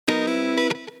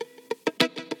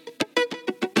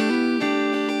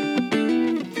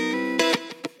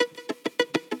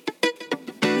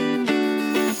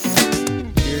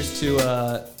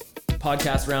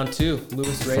Podcast round 2.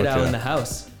 Lewis Radow in the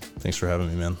house. Thanks for having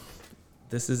me, man.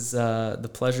 This is the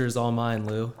pleasure is all mine,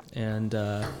 Lou. And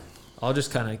I'll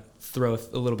just kind of throw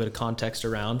a little bit of context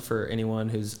around for anyone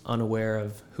who's unaware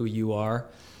of who you are.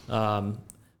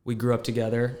 We grew up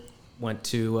together, went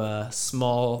to a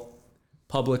small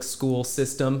public school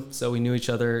system, so we knew each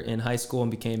other in high school and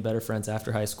became better friends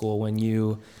after high school. When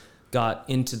you got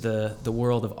into the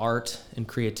world of art and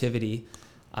creativity,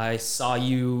 I saw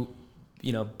you,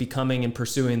 becoming and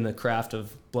pursuing the craft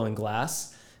of blowing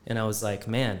glass. And I was like,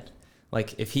 man,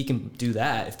 like if he can do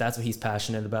that, if that's what he's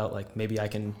passionate about, like maybe I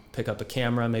can pick up a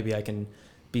camera, maybe I can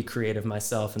be creative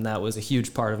myself. And that was a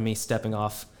huge part of me stepping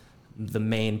off the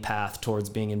main path towards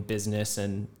being in business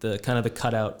and the kind of the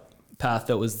cutout path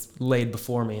that was laid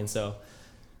before me. And so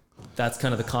that's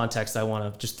kind of the context I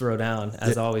want to just throw down,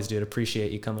 as always, dude.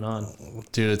 Appreciate you coming on.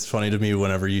 Dude, it's funny to me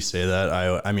whenever you say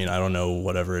that. I mean, I don't know,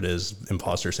 whatever it is,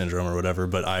 imposter syndrome or whatever,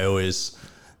 but I always,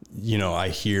 I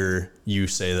hear you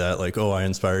say that, like, oh, I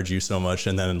inspired you so much.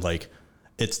 And then like,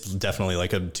 it's definitely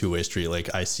like a two-way street.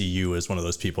 Like I see you as one of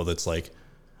those people that's like,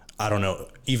 I don't know,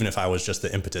 even if I was just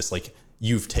the impetus, like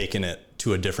you've taken it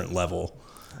to a different level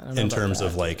in terms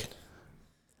of like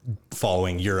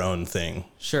following your own thing.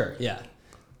 Sure. Yeah.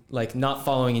 Like not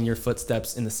following in your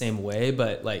footsteps in the same way,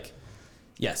 but like,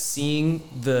 yeah, seeing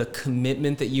the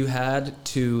commitment that you had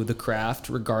to the craft,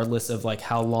 regardless of like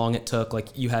how long it took. Like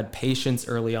you had patience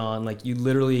early on, like you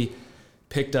literally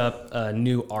picked up a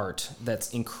new art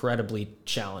that's incredibly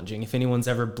challenging. If anyone's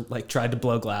ever like tried to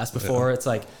blow glass before, It's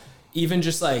like, even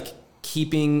just like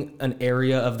keeping an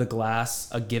area of the glass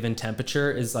a given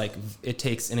temperature is like, it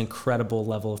takes an incredible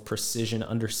level of precision,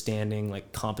 understanding,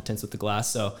 like competence with the glass.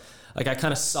 So like I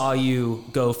kind of saw you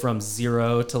go from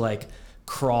zero to like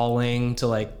crawling to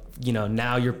like,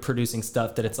 now you're producing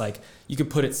stuff that it's like you could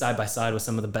put it side by side with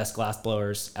some of the best glass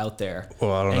blowers out there.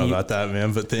 Well, I don't know about that,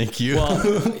 man, but thank you. Well,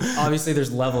 obviously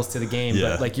there's levels to the game,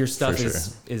 but like your stuff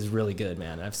is really good,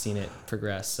 man. I've seen it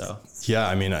progress. So yeah,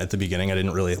 I mean, at the beginning I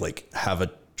didn't really like have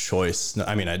a choice.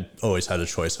 I mean, I always had a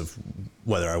choice of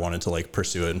whether I wanted to like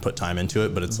pursue it and put time into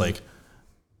it, but it's like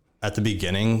at the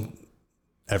beginning,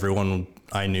 everyone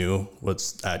I knew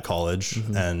was at college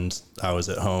and I was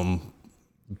at home.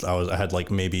 I had like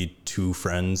maybe 2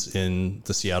 friends in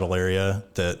the Seattle area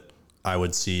that I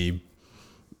would see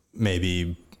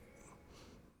maybe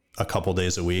a couple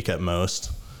days a week at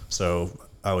most. So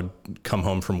I would come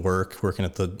home from working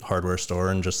at the hardware store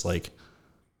and just like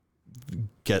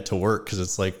get to work. Cause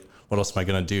it's like, what else am I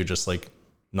going to do? Just like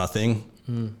nothing.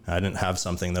 I didn't have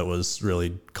something that was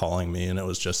really calling me, and it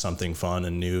was just something fun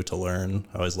and new to learn.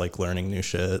 I always like learning new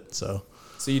shit. So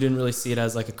you didn't really see it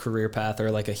as like a career path or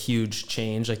like a huge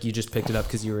change. Like you just picked it up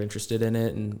because you were interested in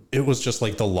it. And it was just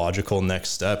like the logical next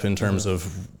step in terms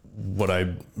of what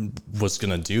I was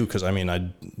going to do. Cause I mean, I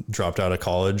dropped out of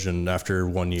college and after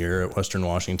 1 year at Western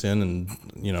Washington and,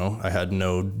 I had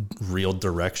no real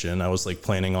direction. I was like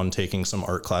planning on taking some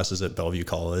art classes at Bellevue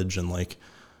College and like,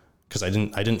 cause I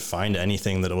didn't find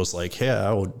anything that it was like, hey,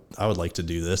 I would like to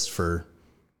do this for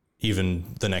even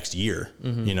the next year.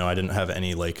 I didn't have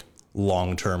any like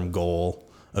long-term goal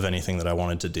of anything that I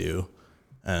wanted to do.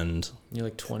 And you're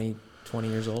like 20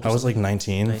 years old. I was like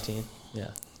 19.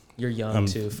 Yeah. You're young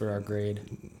too for our grade.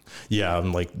 Yeah.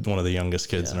 I'm like one of the youngest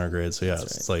kids in our grade. So yeah,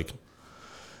 it's like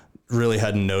really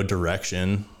had no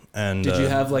direction. And did you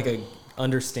have like a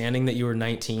understanding that you were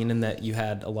 19 and that you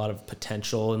had a lot of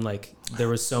potential and like there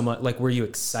was so much, like were you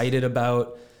excited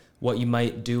about what you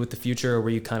might do with the future, or were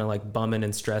you kind of like bumming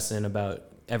and stressing about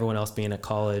everyone else being at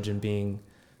college and being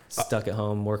stuck at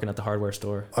home working at the hardware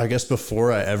store? I guess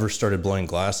before I ever started blowing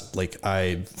glass, like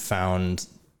I found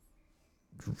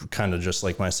kind of just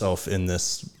like myself in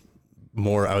this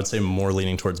I would say more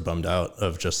leaning towards bummed out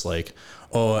of just like,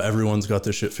 oh, everyone's got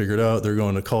this shit figured out. They're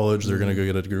going to college. They're going to go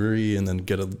get a degree and then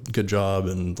get a good job.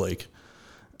 And like,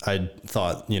 I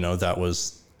thought, that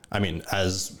was, I mean,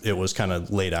 as it was kind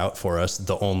of laid out for us,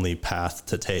 the only path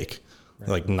to take. Right.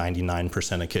 Like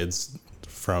 99% of kids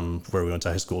from where we went to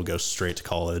high school go straight to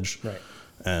college. Right.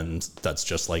 And that's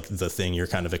just like the thing you're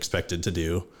kind of expected to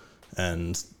do.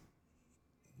 And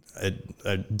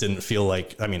I didn't feel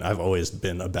like, I mean, I've always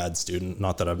been a bad student.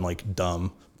 Not that I'm like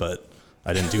dumb, but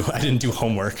I didn't do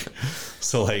homework.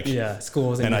 So like, yeah,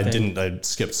 school was and I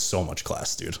skipped so much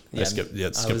class, dude. Yeah,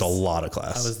 I skipped a lot of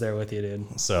class. I was there with you,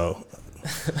 dude. So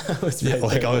I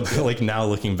would like now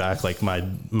looking back, like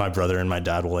my brother and my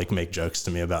dad will like make jokes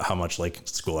to me about how much like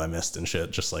school I missed and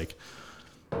shit. Just like,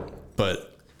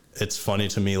 but it's funny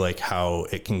to me, like how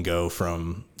it can go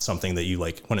from something that you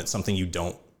like, when it's something you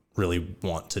don't really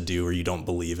want to do or you don't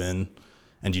believe in,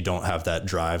 and you don't have that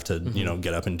drive to, you know,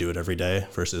 get up and do it every day,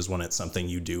 versus when it's something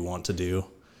you do want to do,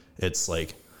 it's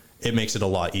like, it makes it a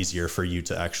lot easier for you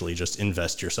to actually just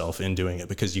invest yourself in doing it,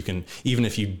 because you can, even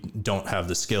if you don't have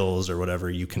the skills or whatever,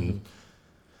 you can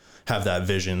have that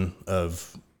vision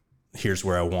of, here's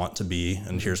where I want to be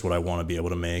and here's what I want to be able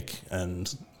to make.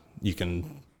 And you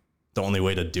can, the only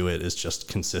way to do it is just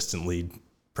consistently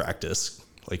practice.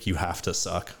 Like, you have to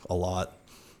suck a lot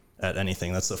at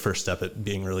anything. That's the first step at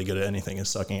being really good at anything, is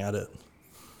sucking at it.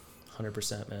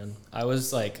 100%, man. I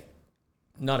was like,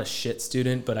 not a shit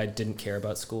student, but I didn't care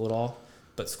about school at all.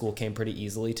 But school came pretty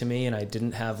easily to me, and I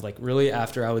didn't have, like, really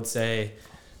after, I would say,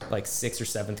 like 6th or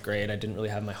 7th grade, I didn't really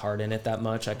have my heart in it that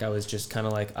much. Like, I was just kind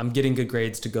of like, I'm getting good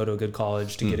grades to go to a good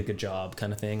college, to get a good job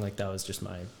kind of thing. Like, that was just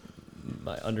my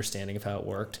understanding of how it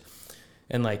worked.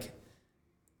 And like,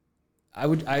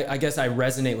 I guess I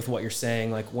resonate with what you're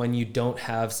saying. Like, when you don't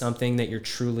have something that you're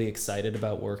truly excited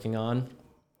about working on,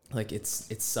 like,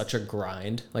 it's such a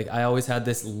grind. Like, I always had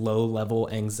this low level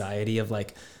anxiety of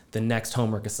like, the next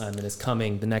homework assignment is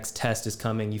coming, the next test is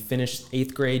coming. You finish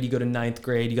 8th grade, you go to 9th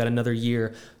grade, you got another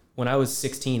year. When I was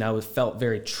 16, I felt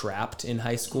very trapped in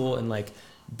high school, and like,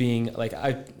 being like,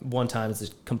 one time, it's a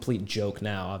complete joke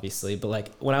now, obviously, but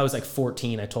like, when I was like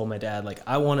 14, I told my dad, like,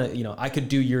 I want to, you know, I could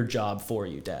do your job for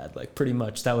you, Dad. Like, pretty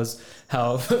much that was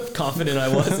how confident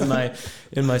I was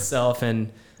in myself.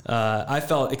 And I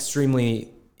felt extremely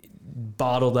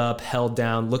bottled up, held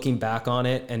down, looking back on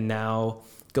it. And now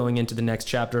going into the next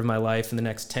chapter of my life, in the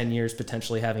next 10 years,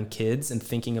 potentially having kids, and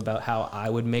thinking about how I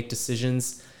would make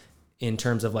decisions in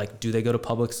terms of like, do they go to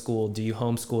public school? Do you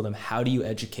homeschool them? How do you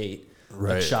educate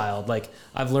a child? Like,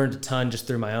 I've learned a ton just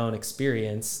through my own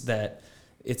experience that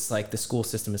it's like the school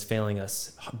system is failing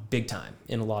us big time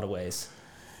in a lot of ways.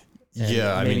 And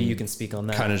yeah. Maybe you can speak on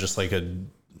that. Kind of just like a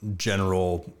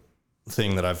general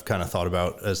thing that I've kind of thought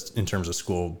about as in terms of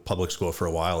school, public school for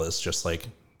a while, is just like,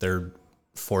 they're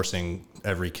forcing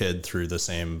every kid through the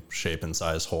same shape and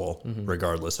size hole,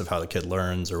 regardless of how the kid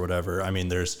learns or whatever. I mean,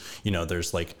 there's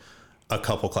like a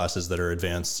couple classes that are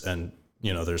advanced, and,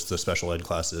 you know, there's the special ed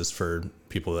classes for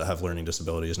people that have learning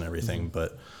disabilities and everything,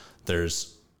 but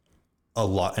there's a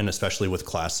lot, and especially with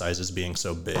class sizes being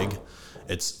so big,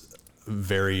 it's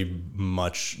very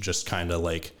much just kind of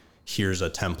like, here's a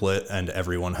template and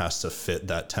everyone has to fit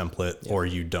that template, or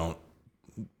you don't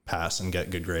pass and get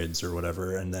good grades or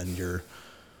whatever. And then you're,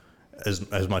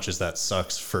 as much as that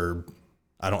sucks for,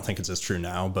 I don't think it's as true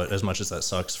now, but as much as that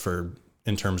sucks for,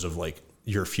 in terms of like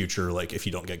your future, like, if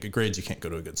you don't get good grades, you can't go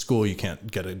to a good school, you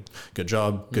can't get a good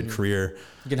job, good career.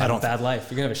 You're gonna have a bad life.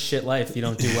 You're gonna have a shit life if you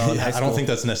don't do well in high school. I don't think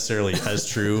that's necessarily as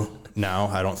true now.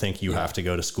 I don't think you have to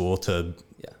go to school to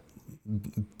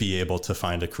be able to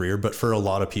find a career, but for a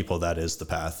lot of people, that is the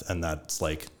path. And that's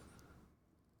like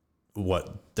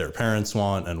what their parents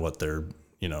want, and what their,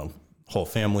 you know, whole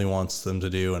family wants them to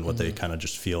do, and what they kind of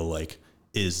just feel like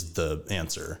is the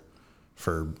answer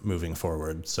for moving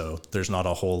forward. So there's not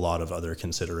a whole lot of other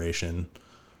consideration.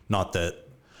 Not that,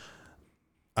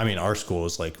 I mean, our school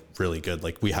is like really good.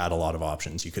 Like, we had a lot of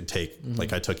options you could take.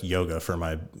 Like, I took yoga for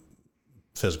my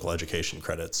physical education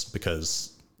credits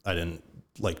because I didn't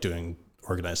like doing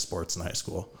organized sports in high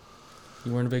school.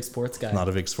 You weren't a big sports guy. Not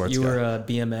a big sports guy. You were a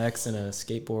BMX and a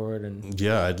skateboard, and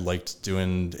yeah, I'd liked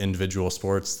doing individual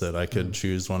sports that I could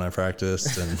choose when I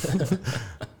practiced, and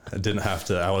I didn't have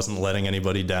to. I wasn't letting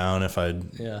anybody down if I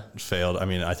failed. I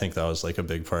mean, I think that was like a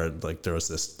big part. Like, there was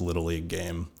this little league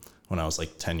game when I was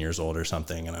like 10 years old or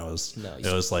something, and it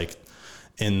was like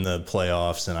in the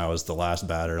playoffs, and I was the last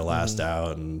batter, last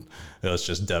out, and it was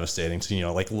just devastating to, you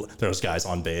know, like, there was guys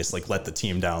on base, like, let the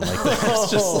team down like that.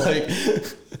 It's just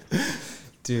like,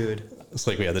 dude, it's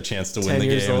like we had the chance to win the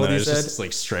game, and then I was just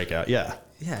like strike out. Yeah,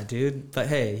 dude. But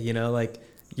hey, you know, like,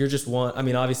 you're just one. I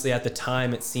mean, obviously at the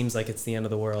time it seems like it's the end of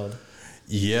the world.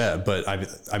 Yeah, but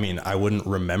I mean, I wouldn't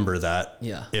remember that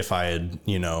if I had,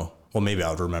 you know, well, maybe I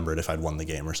would remember it if I'd won the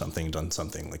game or something, done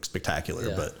something like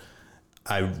spectacular, but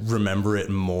I remember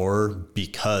it more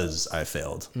because I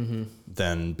failed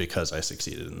than because I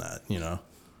succeeded in that, you know?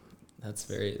 That's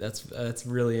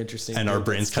really interesting. And our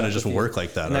brains kind of just work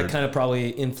like that. And that kind of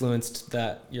probably influenced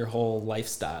your whole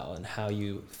lifestyle and how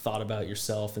you thought about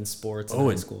yourself in sports in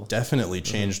high school. It definitely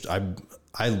changed.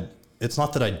 It's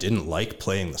not that I didn't like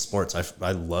playing the sports.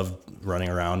 I loved running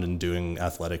around and doing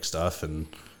athletic stuff, and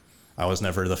I was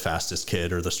never the fastest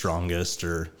kid or the strongest,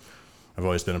 or I've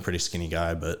always been a pretty skinny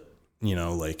guy, but, you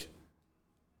know, like,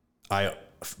 I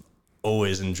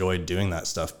always enjoyed doing that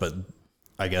stuff, but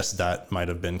I guess that might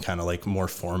have been kind of like more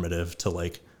formative to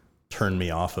like turn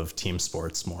me off of team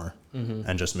sports more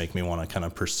and just make me want to kind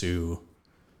of pursue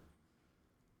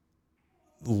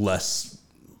less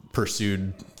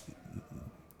pursued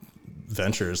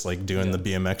ventures like doing the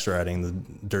BMX riding, the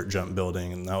dirt jump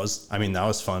building. And that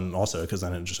was fun also, because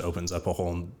then it just opens up a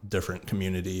whole different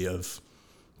community of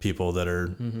people that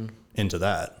are into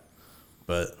that.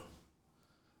 But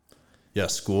yeah,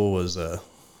 school was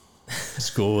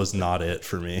not it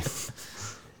for me.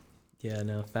 Yeah,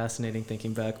 no, fascinating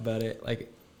thinking back about it.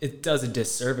 Like, it does a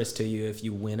disservice to you if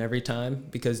you win every time,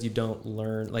 because you don't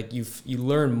learn, like you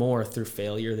learn more through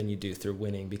failure than you do through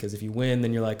winning. Because if you win,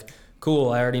 then you're like,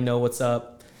 cool, I already know what's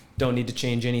up, don't need to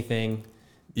change anything.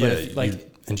 But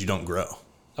and you don't grow.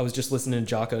 I was just listening to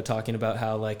Jocko talking about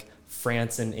how like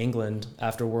France and England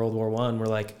after World War I were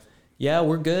like, yeah,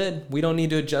 we're good. We don't need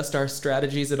to adjust our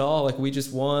strategies at all. Like, we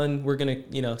just won. We're going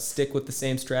to, stick with the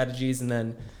same strategies. And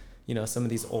then, some of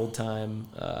these old time,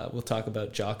 we'll talk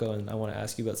about Jocko, and I want to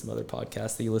ask you about some other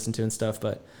podcasts that you listen to and stuff.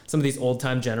 But some of these old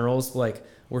time generals, like,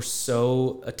 were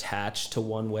so attached to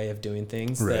one way of doing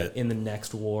things that in the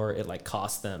next war, it like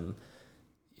cost them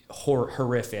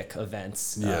horrific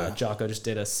events. Jocko just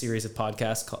did a series of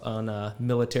podcasts on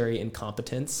military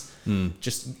incompetence.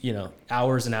 Just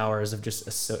hours and hours of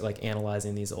just like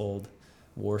analyzing these old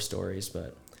war stories.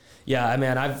 But yeah, I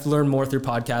mean, I've learned more through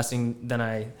podcasting than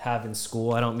I have in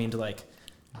school. I don't mean to like.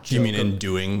 Do you mean in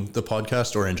doing the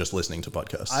podcast or in just listening to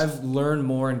podcasts? I've learned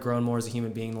more and grown more as a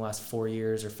human being in the last 4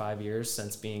 years or 5 years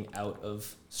since being out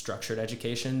of structured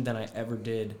education than I ever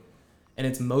did. And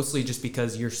it's mostly just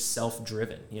because you're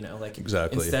self-driven, like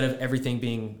exactly. Instead of everything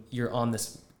being, you're on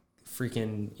this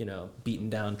freaking, beaten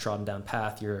down, trodden down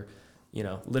path, you're,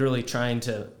 literally trying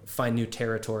to find new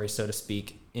territory, so to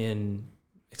speak, in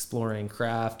exploring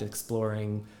craft,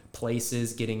 exploring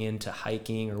places, getting into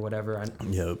hiking or whatever.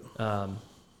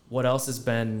 What else has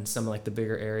been some like the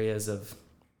bigger areas of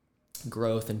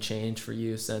growth and change for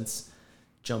you since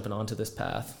jumping onto this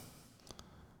path?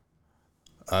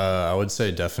 I would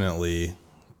say definitely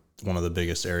one of the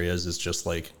biggest areas is just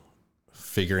like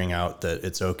figuring out that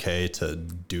it's okay to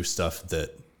do stuff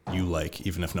that you like,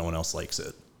 even if no one else likes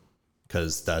it.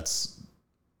 Because that's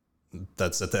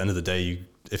at the end of the day,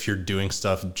 if you're doing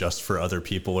stuff just for other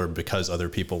people or because other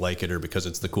people like it or because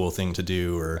it's the cool thing to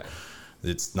do, or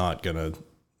it's not gonna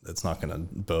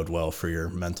bode well for your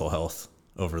mental health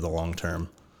over the long term.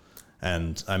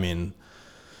 And I mean,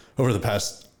 over the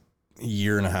past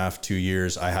year and a half, 2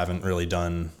 years, I haven't really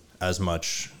done as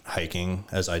much hiking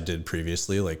as I did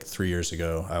previously. Like 3 years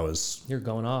ago, you're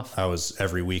going off. I was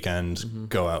every weekend,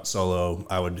 go out solo.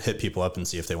 I would hit people up and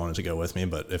see if they wanted to go with me,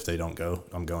 but if they don't go,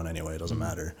 I'm going anyway. It doesn't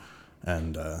matter.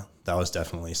 And that was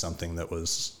definitely something that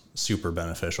was super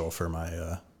beneficial for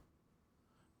my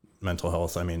mental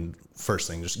health. I mean, first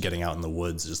thing, just getting out in the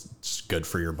woods is just good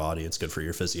for your body. It's good for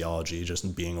your physiology,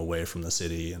 just being away from the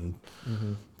city. And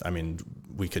I mean,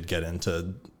 we could get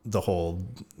into the whole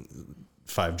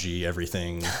 5G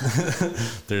everything.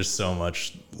 There's so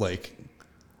much like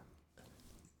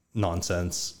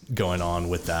nonsense going on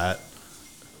with that.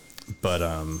 But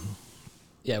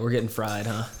yeah, we're getting fried,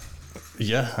 huh?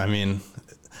 Yeah, I mean,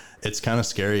 it's kind of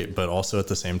scary, but also at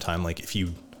the same time, like if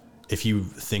you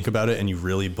think about it and you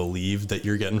really believe that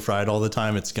you're getting fried all the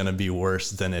time, it's going to be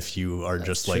worse than if you are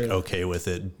just like okay with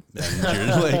it and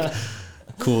you're like,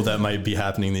 cool, that might be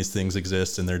happening. These things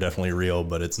exist and they're definitely real,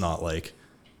 but it's not like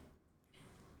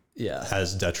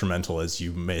as detrimental as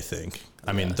you may think.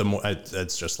 I mean, the more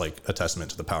it's just like a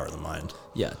testament to the power of the mind.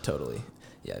 Yeah, totally.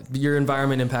 Yeah, your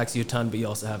environment impacts you a ton, but you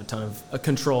also have a ton of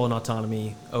control and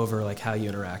autonomy over like how you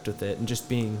interact with it, and just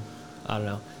being, I don't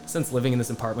know. Since living in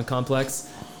this apartment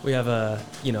complex, we have a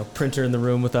printer in the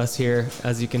room with us here,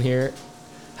 as you can hear.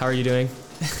 How are you doing?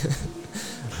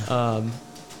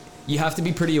 You have to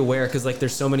be pretty aware because like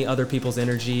there's so many other people's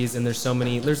energies, and there's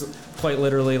quite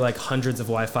literally like hundreds of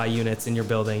Wi-Fi units in your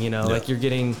building, like you're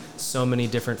getting so many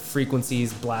different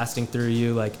frequencies blasting through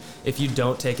you. Like if you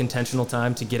don't take intentional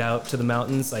time to get out to the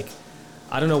mountains, like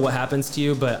I don't know what happens to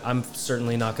you, but I'm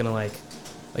certainly not going to like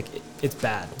it's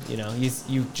bad.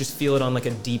 You just feel it on like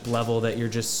a deep level that you're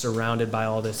just surrounded by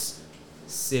all this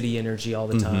city energy all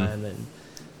the time. And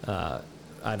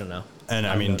I don't know. And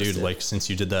I mean, dude, like since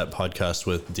you did that podcast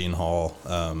with Dean Hall,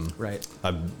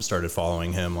 I've started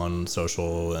following him on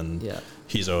social, and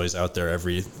he's always out there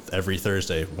every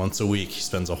Thursday, once a week. He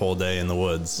spends a whole day in the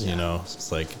woods. It's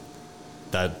like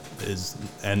that is,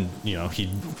 and he's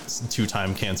a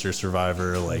 2-time cancer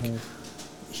survivor. Like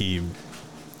he,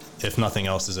 if nothing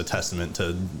else, is a testament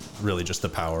to really just the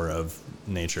power of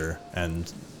nature and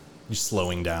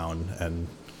slowing down and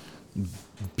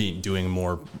doing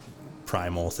more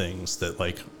primal things that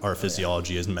like our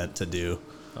physiology is meant to do.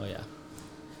 Oh yeah.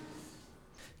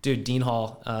 Dude, Dean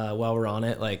Hall, while we're on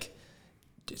it, like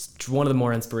just one of the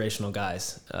more inspirational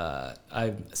guys.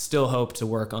 I still hope to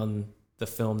work on the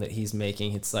film that he's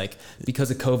making. It's like,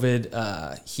 because of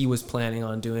COVID, he was planning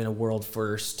on doing a world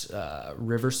first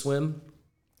river swim.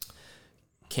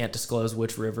 Can't disclose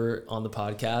which river on the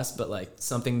podcast, but like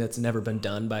something that's never been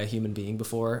done by a human being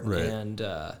before. Right. And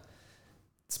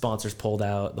sponsors pulled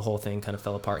out. The whole thing kind of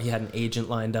fell apart. He had an agent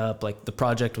lined up. Like, the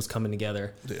project was coming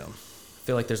together. Damn. I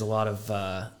feel like there's a lot of,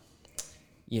 a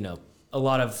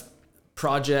lot of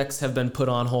projects have been put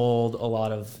on hold. A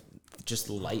lot of just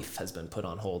life has been put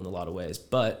on hold in a lot of ways.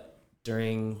 But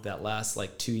during that last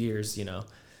like 2 years,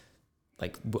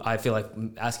 like, I feel like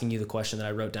asking you the question that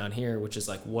I wrote down here, which is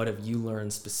like, what have you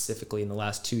learned specifically in the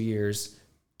last 2 years,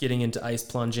 getting into ice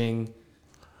plunging?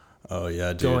 Oh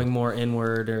yeah, dude. Going more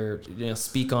inward, or,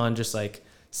 speak on just like,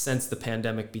 since the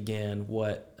pandemic began,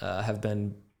 what have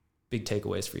been big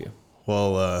takeaways for you?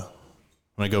 Well,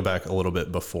 when I go back a little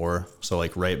bit before, so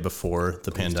like right before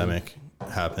the pandemic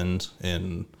happened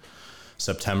in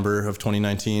September of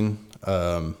 2019,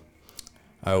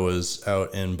 I was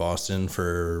out in Boston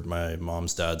for my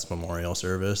mom's dad's memorial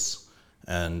service,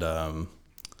 and I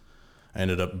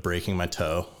ended up breaking my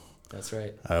toe. That's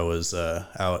right. I was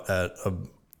out at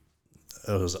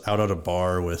a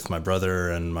bar with my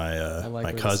brother and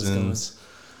my cousins.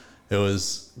 It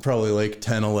was probably like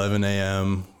 10, 11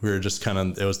 a.m. We were just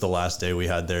it was the last day we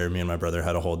had there. Me and my brother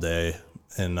had a whole day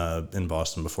in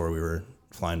Boston before we were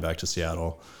flying back to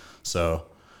Seattle. So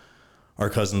our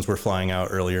cousins were flying out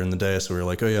earlier in the day. So we were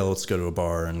like, oh yeah, let's go to a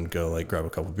bar and go like grab a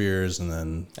couple beers. And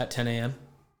then at 10 a.m.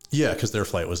 Yeah, because their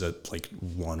flight was at like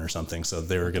 1 or something. So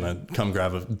they were going to come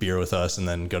grab a beer with us and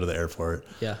then go to the airport.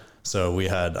 Yeah. So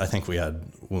I think we had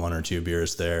 1 or 2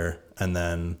 beers there. And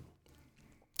then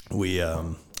we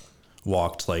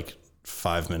walked like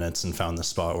 5 minutes and found the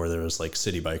spot where there was like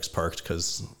city bikes parked,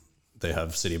 because they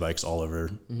have city bikes all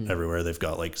over everywhere. They've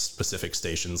got like specific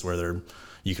stations where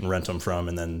you can rent them from,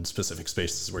 and then specific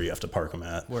spaces where you have to park them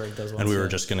at. And we were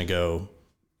just going to go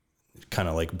kind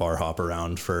of like bar hop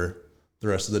around for the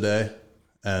rest of the day.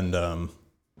 And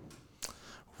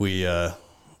we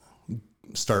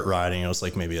start riding. It was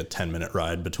like maybe a 10-minute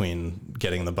ride between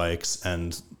getting the bikes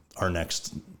and our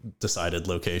next decided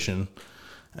location.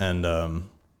 And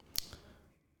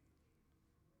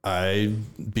I,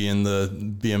 being the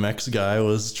BMX guy,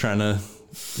 was trying to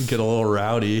get a little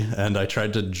rowdy, and I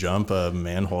tried to jump a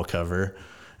manhole cover,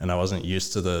 and I wasn't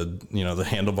used to the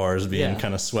handlebars being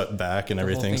kind of swept back and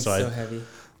everything. So heavy.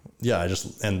 Yeah,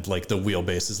 and like the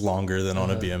wheelbase is longer than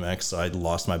on a BMX, so I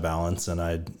lost my balance, and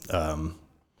I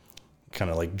kind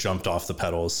of like jumped off the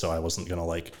pedals. So I wasn't gonna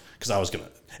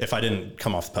if I didn't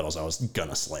come off the pedals, I was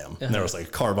gonna slam. And there was like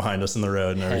a car behind us in the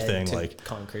road and everything, like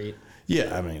concrete.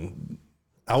 Yeah, I mean,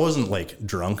 I wasn't like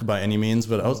drunk by any means,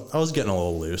 but I was getting a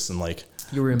little loose, and like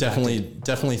you were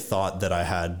definitely thought that I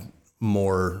had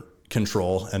more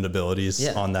control and abilities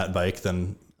on that bike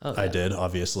than I did,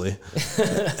 obviously.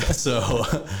 So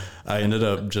I ended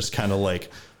up just kind of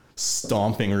like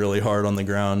stomping really hard on the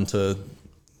ground to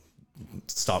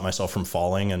stop myself from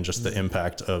falling, and just the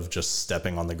impact of just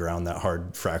stepping on the ground that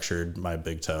hard fractured my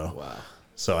big toe. Wow.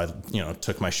 So I,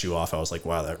 took my shoe off. I was like,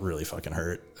 wow, that really fucking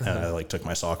hurt. And I like took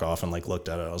my sock off and like looked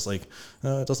at it. I was like,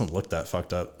 it doesn't look that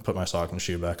fucked up. Put my sock and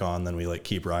shoe back on. Then we like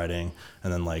keep riding.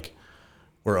 And then like,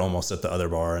 we're almost at the other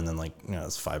bar. And then like,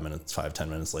 it's 10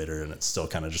 minutes later, and it still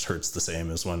kind of just hurts the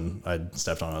same as when I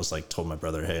stepped on it. I was like, told my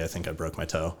brother, hey, I think I broke my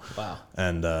toe. Wow.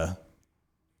 And,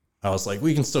 I was like,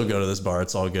 we can still go to this bar.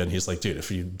 It's all good. And he's like, dude, if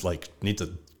you like need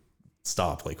to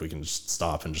stop, like we can just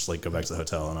stop and just like go back to the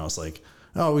hotel. And I was like,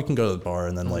 oh, we can go to the bar.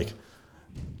 And then like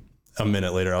a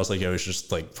minute later, I was like, yeah, we should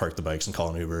just like park the bikes and call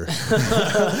an Uber.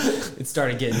 It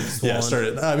started getting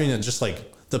swollen. It just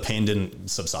like the pain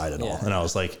didn't subside at all. And I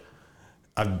was like,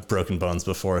 I've broken bones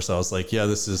before. So I was like, yeah,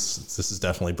 this is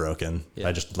definitely broken. Yeah.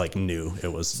 I just like knew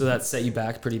it was. So that set you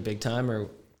back pretty big time, or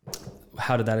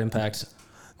how did that impact?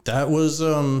 That was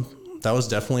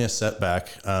definitely a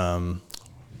setback. That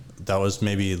was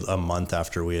maybe a month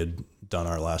after we had done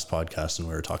our last podcast, and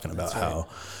we were talking about how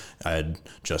I had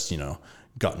just,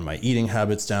 gotten my eating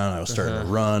habits down. I was starting to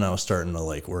run. I was starting to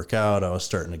like work out. I was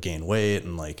starting to gain weight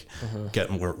and like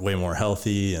get way more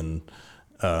healthy. And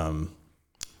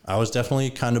I was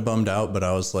definitely kind of bummed out, but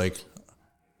I was like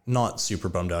not super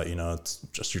bummed out. It's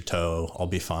just your toe. I'll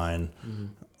be fine.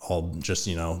 I'll just,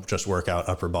 just work out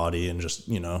upper body and just,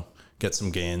 get some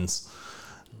gains.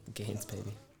 Gains,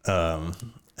 baby.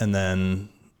 And then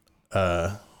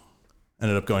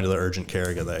ended up going to the urgent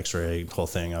care, got the x-ray, whole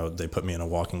thing. They put me in a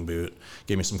walking boot,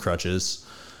 gave me some crutches.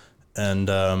 And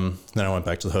then I went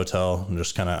back to the hotel and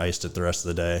just kind of iced it the rest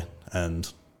of the day.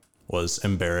 And was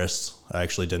embarrassed. I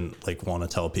actually didn't like want to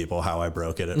tell people how I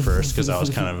broke it at first because I was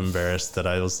kind of embarrassed that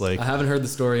I was like, I haven't heard the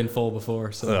story in full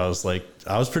before. So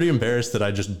I was pretty embarrassed that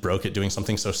I just broke it doing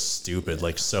something so stupid,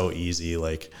 like so easy.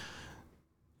 Like,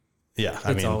 yeah,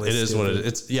 I mean, it is stupid. What it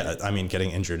is. Yeah, I mean,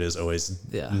 getting injured is always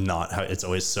not how, it's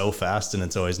always so fast and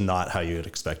it's always not how you would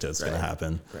expect it's going to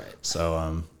happen. Right.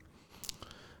 So,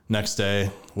 next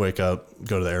day, wake up,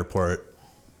 go to the airport,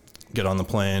 get on the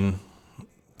plane.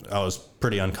 I was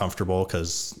pretty uncomfortable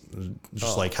because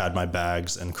just like had my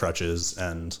bags and crutches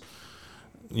and,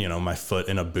 you know, my foot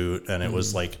in a boot, and it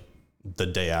was like the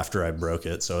day after I broke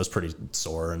it. So I was pretty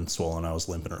sore and swollen. I was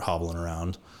limping or hobbling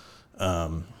around.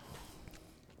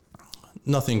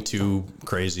 Nothing too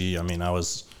crazy. I mean, I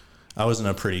was in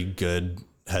a pretty good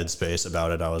headspace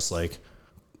about it. I was like,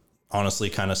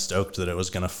 honestly, kind of stoked that it was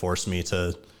going to force me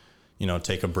to, you know,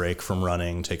 take a break from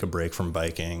running, take a break from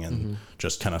biking, and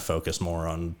just kind of focus more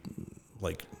on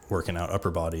like working out upper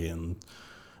body and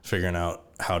figuring out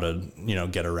how to, you know,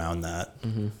 get around that.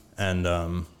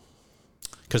 And,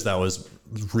 cause that was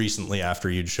recently after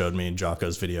you'd showed me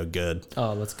Jocko's video Good.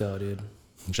 Oh, let's go, dude.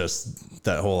 Just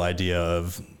that whole idea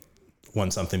of when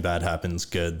something bad happens,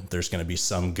 good, there's going to be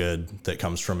some good that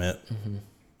comes from it.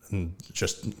 And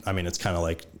just, I mean, it's kind of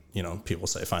like, you know, people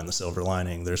say find the silver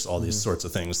lining. There's all these sorts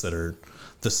of things that are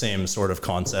the same sort of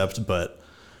concept, but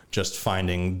just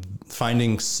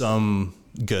finding some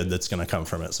good that's going to come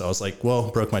from it. So I was like,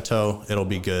 well, broke my toe. It'll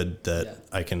be good that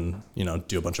I can, you know,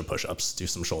 do a bunch of push-ups, do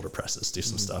some shoulder presses, do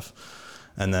some stuff.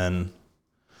 And then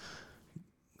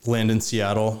land in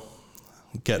Seattle,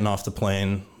 getting off the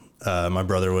plane. My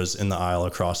brother was in the aisle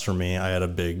across from me. I had a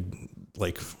big,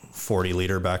 like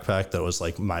 40-liter backpack that was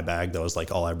like my bag. That was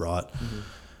like all I brought.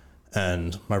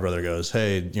 And my brother goes,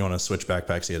 hey, you want to switch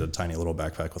backpacks? He had a tiny little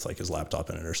backpack with like his laptop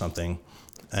in it or something.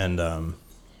 And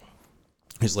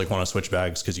he's like, want to switch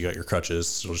bags because you got your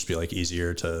crutches. It'll just be like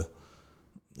easier to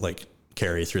like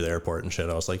carry through the airport and shit.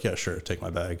 I was like, yeah, sure, take my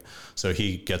bag. So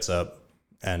he gets up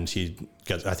and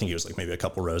I think he was like maybe a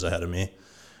couple rows ahead of me.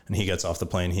 And he gets off the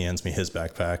plane, he hands me his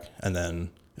backpack. And then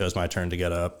it was my turn to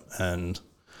get up. And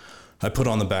I put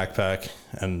on the backpack.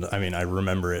 And I mean, I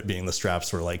remember it being, the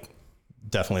straps were like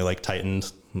definitely like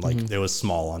tightened, like it was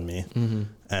small on me.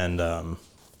 And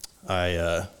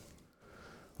I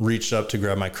reached up to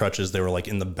grab my crutches. They were like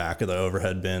in the back of the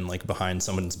overhead bin, like behind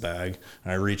someone's bag.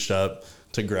 And I reached up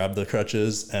to grab the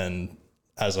crutches, and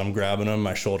as I'm grabbing them,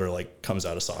 my shoulder like comes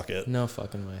out of socket. No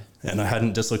fucking way. And I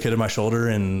hadn't dislocated my shoulder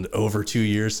in over 2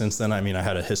 years since then. I mean, I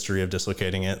had a history of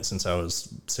dislocating it since I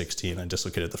was 16. I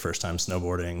dislocated the first time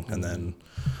snowboarding, and then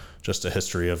just a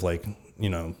history of like, you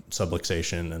know,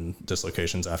 subluxation and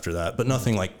dislocations after that, but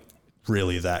nothing like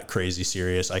really that crazy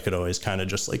serious. I could always kind of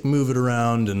just like move it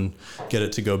around and get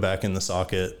it to go back in the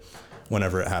socket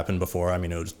whenever it happened before. I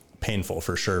mean, it was painful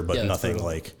for sure, but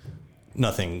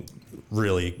nothing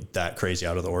really that crazy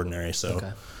out of the ordinary.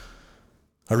 So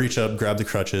I reach up, grab the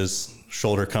crutches,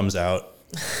 shoulder comes out.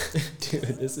 Dude,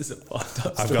 this is a fucked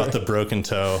up story. I've got the broken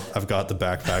toe. I've got the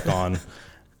backpack on.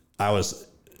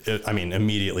 I mean,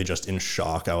 immediately just in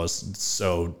shock. I was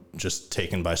so just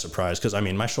taken by surprise because, I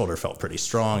mean, my shoulder felt pretty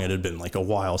strong. It had been like a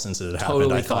while since it had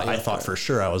happened. I thought for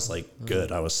sure I was like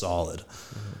good. I was solid.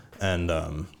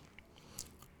 And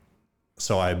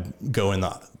so I go in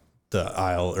the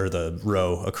aisle or the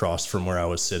row across from where I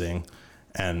was sitting,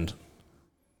 and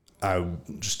I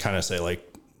just kind of say like,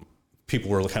 people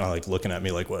were kind of like looking at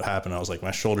me like, what happened? I was like,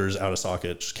 my shoulder's out of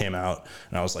socket, just came out,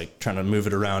 and I was like trying to move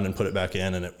it around and put it back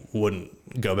in, and it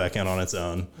wouldn't go back in on its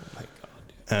own. Oh my God,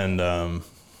 dude.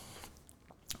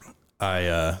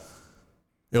 And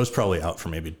it was probably out for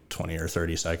maybe 20 or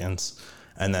 30 seconds.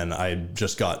 And then I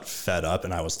just got fed up,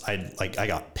 and I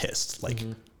got pissed. Like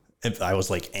I was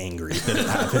like angry that it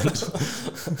happened.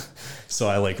 So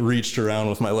I like reached around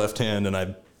with my left hand, and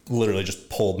I literally just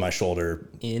pulled my shoulder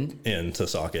into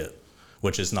socket,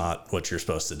 which is not what you're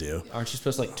supposed to do. Aren't you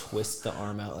supposed to like twist the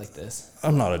arm out like this?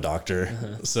 I'm not a doctor.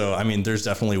 So, I mean, there's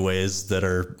definitely ways that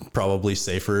are probably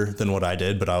safer than what I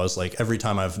did, but I was like, every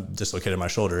time I've dislocated my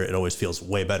shoulder, it always feels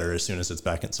way better as soon as it's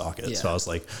back in socket. Yeah. So I was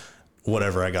like,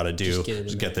 whatever I got to do,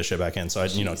 just get this shit back in. So I,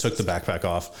 took the backpack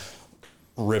off,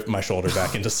 ripped my shoulder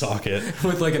back into socket.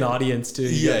 With like an audience too.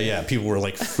 Yeah. People were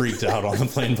like freaked out on the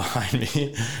plane behind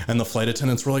me, and the flight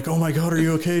attendants were like, oh my God, are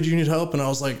you okay? Do you need help? And I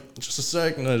was like, just a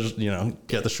sec. And I just,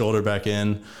 get the shoulder back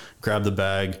in, grab the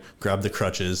bag, grab the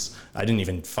crutches. I didn't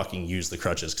even fucking use the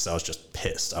crutches because I was just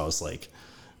pissed. I was like,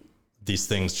 these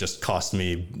things just cost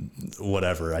me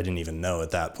whatever. I didn't even know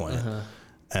at that point.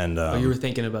 And you were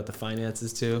thinking about the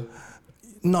finances too?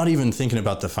 not even thinking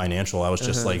about the financial. I was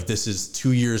just like, this is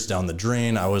 2 years down the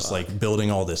drain. I was like building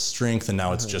all this strength, and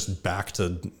now it's just back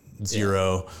to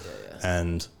zero.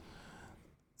 And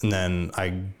then I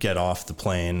get off the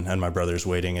plane, and my brother's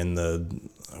waiting in the,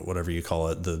 whatever you call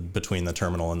it, the between the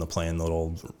terminal and the plane, the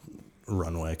little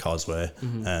runway, causeway.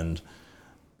 And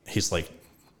he's like,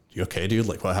 you okay, dude?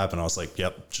 Like, what happened? I was like,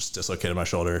 yep, just dislocated my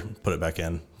shoulder, put it back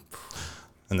in.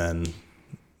 And then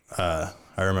I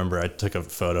remember I took a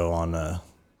photo on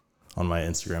my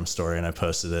Instagram story, and I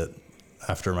posted it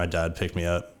after my dad picked me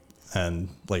up, and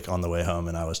like on the way home,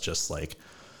 and I was just like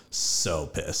so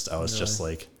pissed. I was just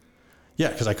like, yeah,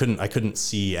 because I couldn't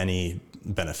see any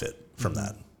benefit from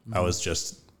that. I was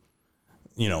just,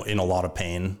 you know, in a lot of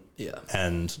pain. Yeah.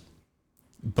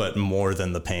 But more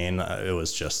than the pain, it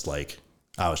was just like,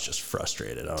 I was just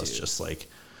frustrated. I was just like,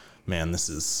 man, this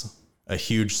is a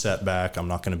huge setback. I'm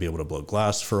not going to be able to blow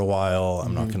glass for a while. I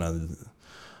don't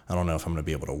know if I'm going to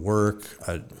be able to work.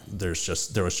 There was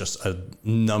just a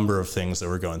number of things that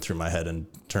were going through my head in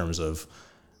terms of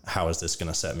how is this going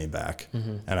to set me back?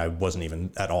 And I wasn't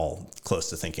even at all close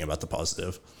to thinking about the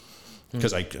positive,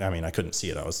 because I couldn't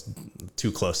see it. I was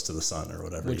too close to the sun or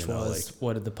whatever.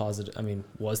 What did the positive,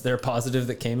 was there a positive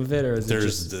that came of it, or is it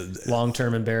just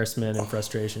long-term embarrassment and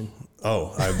frustration?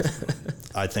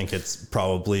 I think it's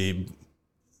probably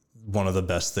one of the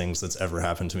best things that's ever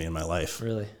happened to me in my life.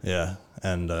 Really? Yeah.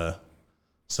 And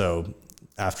so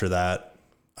after that,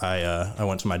 I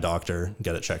went to my doctor,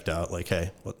 get it checked out. Like,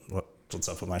 hey, what's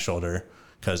up with my shoulder?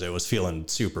 Because it was feeling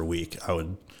super weak.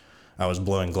 I was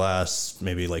blowing glass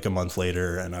maybe like a month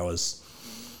later, and I was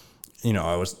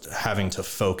having to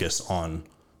focus on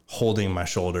holding my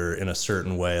shoulder in a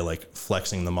certain way, like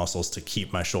flexing the muscles to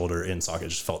keep my shoulder in socket. It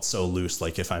just felt so loose.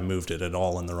 Like if I moved it at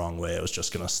all in the wrong way, it was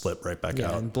just going to slip right back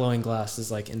out. And blowing glass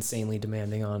is like insanely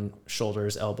demanding on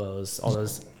shoulders, elbows, all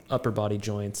those upper body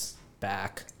joints,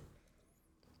 back,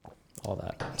 all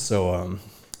that. So,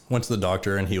 went to the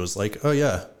doctor, and he was like, oh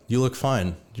yeah, you look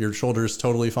fine. Your shoulder's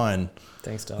totally fine.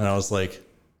 Thanks, doc. And I was like,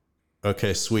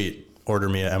 okay, sweet. Order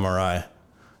me an MRI.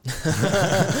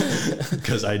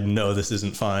 Because I know this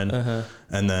isn't fine.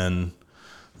 And then,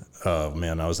 oh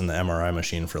man, I was in the MRI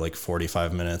machine for like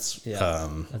 45 minutes. Yeah,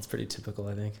 that's pretty typical,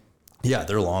 I think. Yeah,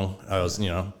 they're long. I was,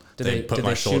 they put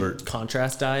my shoulder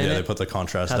contrast dye in it? Yeah, they put the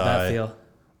contrast dye. How'd that feel?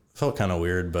 Felt kind of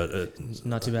weird, but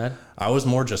not too bad. I was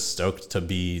more just stoked to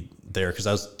be there, because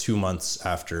I was 2 months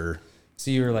after.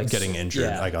 So you were like getting injured.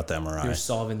 I got the MRI. You're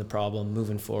solving the problem,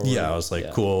 moving forward. Yeah, I was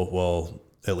like, cool. Well,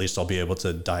 at least I'll be able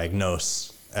to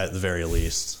diagnose at the very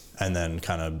least, and then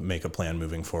kind of make a plan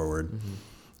moving forward.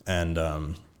 And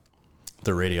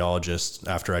the radiologist,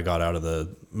 after I got out of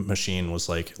the machine, was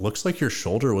like, looks like your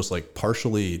shoulder was like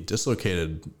partially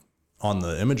dislocated on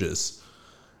the images.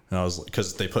 And I was like,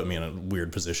 because they put me in a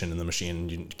weird position in the machine.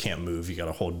 You can't move. You got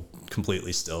to hold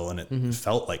completely still. And it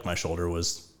felt like my shoulder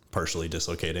was partially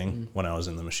dislocating when I was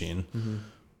in the machine.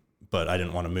 But I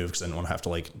didn't want to move, because I didn't want to have to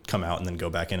like come out and then go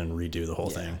back in and redo the whole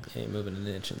thing. You ain't moving an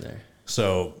inch in there.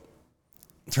 So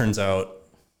turns out,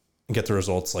 get the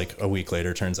results like a week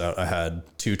later, turns out I had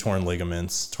 2 torn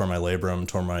ligaments, tore my labrum,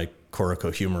 tore my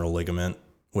coracohumeral ligament,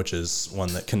 which is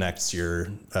one that connects your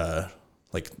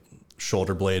like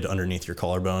shoulder blade underneath your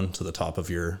collarbone to the top of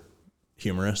your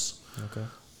humerus. Okay.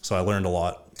 So I learned a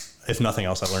lot. If nothing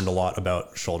else, I learned a lot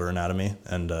about shoulder anatomy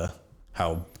and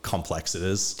how complex it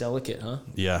is. Delicate, huh?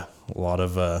 Yeah, a lot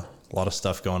of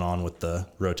stuff going on with the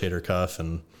rotator cuff.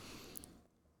 And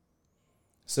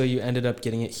so you ended up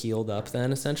getting it healed up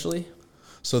then, essentially?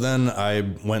 So then I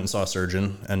went and saw a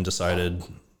surgeon and decided,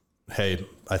 hey,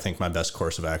 I think my best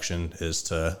course of action is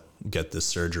to get this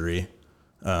surgery.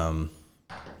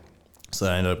 So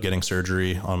I ended up getting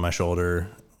surgery on my shoulder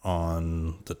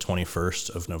on the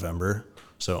 21st of November.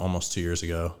 So almost 2 years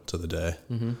ago to the day.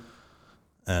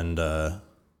 And then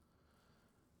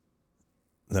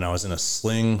I was in a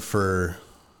sling for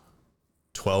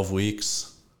 12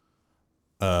 weeks.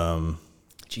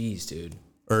 Jeez, dude.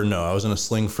 Or no, I was in a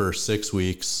sling for 6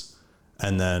 weeks,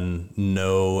 and then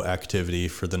no activity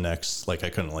for the next, like I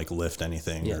couldn't like lift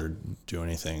anything or do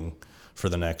anything for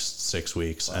the next 6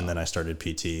 weeks. Wow. And then I started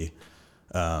PT.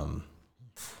 I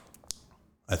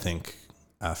think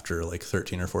after like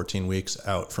 13 or 14 weeks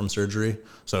out from surgery.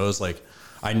 So it was like,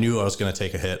 I knew I was going to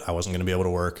take a hit. I wasn't going to be able to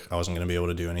work. I wasn't going to be able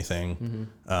to do anything.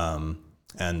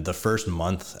 And the first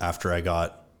month after I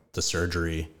got the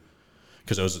surgery,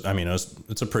 because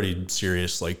it's a pretty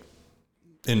serious, like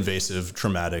invasive,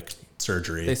 traumatic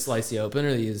surgery. They slice you open,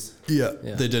 or they use? Yeah.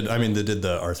 They did. They did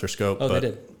the arthroscope. Oh, they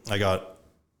did. I got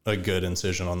a good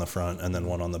incision on the front and then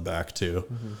one on the back too.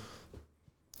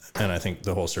 And I think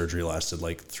the whole surgery lasted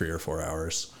like 3 or 4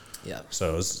 hours. Yeah.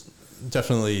 So it was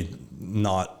definitely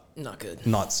not good.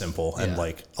 Not simple, and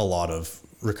like a lot of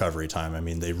recovery time. I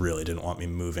mean, they really didn't want me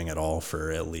moving at all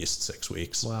for at least 6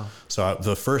 weeks. Wow. So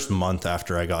the first month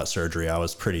after I got surgery, I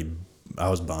was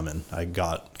bumming. I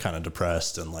got kind of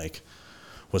depressed and like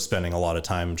was spending a lot of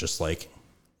time just like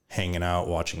hanging out,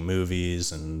 watching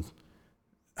movies, and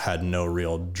had no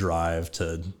real drive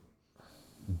to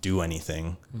do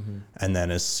anything. Mm-hmm. And then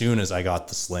as soon as I got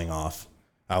the sling off,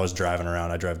 I was driving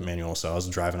around. I drive manual, so I was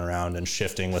driving around and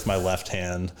shifting with my left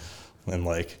hand, and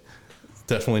like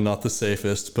definitely not the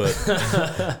safest, but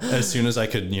as soon as I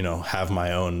could, have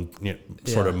my own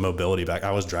sort of mobility back,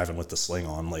 I was driving with the sling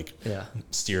on, like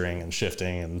steering and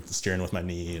shifting and steering with my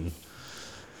knee. And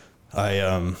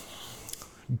I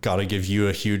got to give you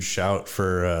a huge shout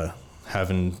for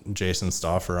having Jason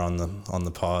Stauffer on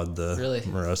the pod, the really?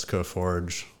 Morosco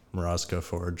Forge.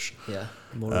 Yeah,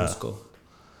 Morosco.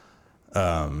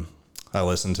 I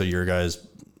listened to your guys'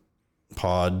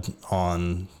 pod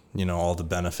on, all the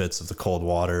benefits of the cold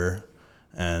water,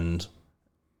 and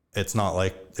it's not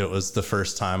like it was the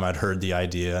first time I'd heard the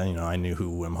idea. I knew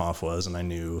who Wim Hof was, and I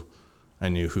knew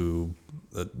who,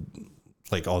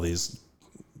 like all these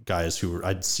guys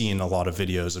I'd seen a lot of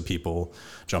videos of people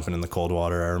jumping in the cold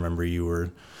water. I remember you were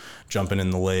jumping in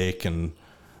the lake and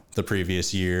the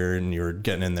previous year, and you were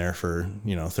getting in there for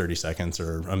 30 seconds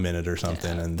or a minute or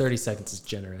something. And 30 seconds is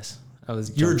generous.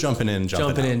 You were jumping in,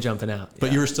 jumping out.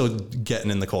 But you were still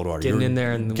getting in the cold water. Getting in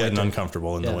there in the getting winter.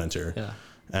 Uncomfortable in the winter. Yeah.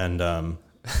 And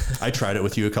I tried it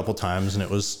with you a couple times, and it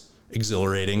was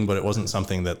exhilarating, but it wasn't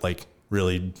something that like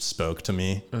really spoke to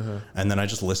me. Uh-huh. And then I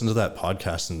just listened to that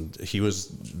podcast, and he was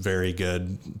very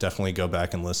good. Definitely go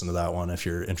back and listen to that one if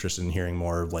you're interested in hearing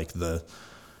more of like the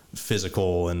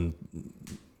physical and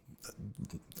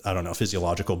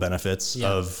physiological benefits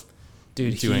of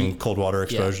doing cold water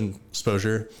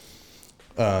exposure.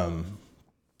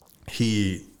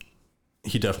 He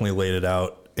definitely laid it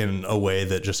out in a way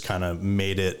that just kind of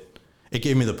it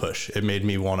gave me the push. It made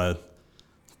me want to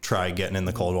try getting in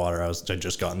the cold water. I'd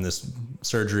just gotten this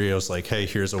surgery. I was like, hey,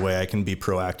 here's a way I can be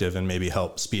proactive and maybe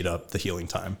help speed up the healing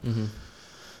time. Mm-hmm.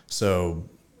 So,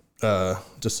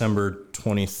 December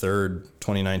 23rd,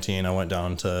 2019, I went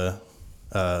down to,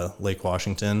 Lake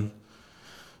Washington,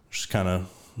 just kind of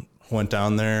went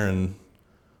down there and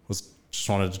just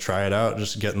wanted to try it out,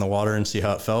 just get in the water and see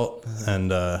how it felt.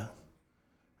 And,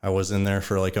 I was in there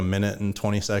for like a minute and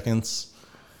 20 seconds,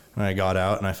 and I got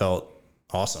out and I felt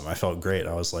awesome. I felt great.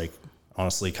 I was like,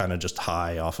 honestly, kind of just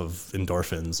high off of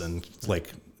endorphins, and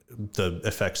like the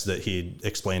effects that he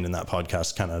explained in that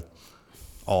podcast kind of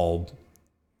all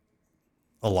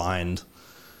aligned.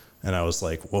 And I was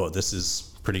like, whoa, this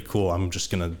is pretty cool. I'm just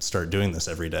going to start doing this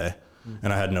every day. Mm-hmm.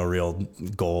 And I had no real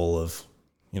goal of,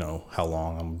 how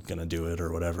long I'm going to do it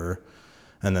or whatever.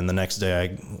 And then the next day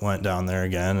I went down there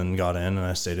again and got in, and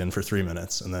I stayed in for 3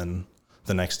 minutes. And then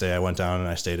the next day I went down and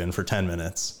I stayed in for 10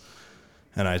 minutes.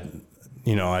 And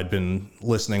I'd been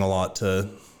listening a lot to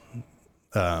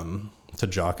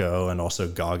Jocko and also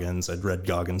Goggins. I'd read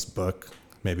Goggins' book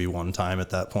maybe one time at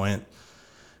that point,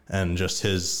 and just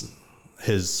his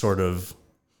sort of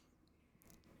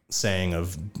saying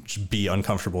of just be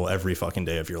uncomfortable every fucking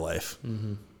day of your life.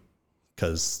 Mm-hmm.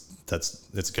 'Cause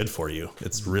it's good for you.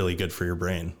 It's really good for your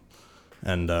brain.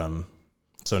 And,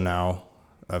 so now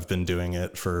I've been doing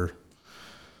it for,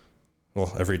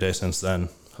 every day since then.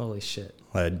 Holy shit.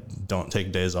 I don't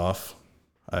take days off.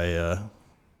 I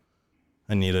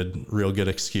need a real good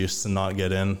excuse to not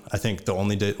get in. I think the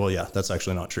only day, that's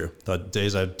actually not true. The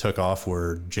days I took off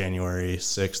were January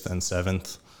 6th and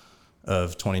 7th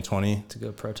of 2020. To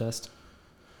go protest?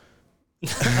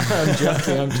 I'm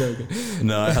joking.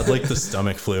 No, I had like the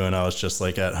stomach flu, and I was just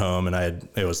like at home, and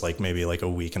it was like maybe like a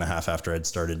week and a half after I'd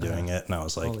started doing it. And I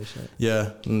was like, holy shit.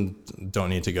 Yeah, don't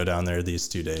need to go down there these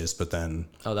 2 days. But then,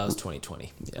 that was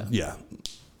 2020. Yeah. Yeah.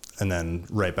 And then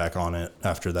right back on it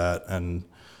after that. And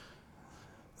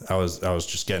I was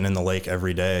just getting in the lake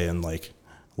every day and like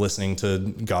listening to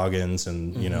Goggins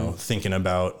and, mm-hmm. Thinking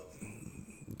about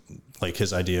like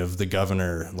his idea of the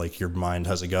governor, like your mind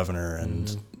has a governor, and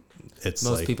mm-hmm. It's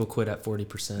most like, people quit at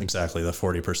 40%. Exactly. The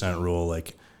 40% rule.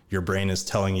 Like your brain is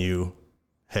telling you,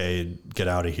 hey, get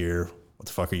out of here. What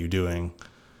the fuck are you doing?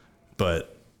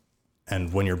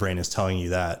 And when your brain is telling you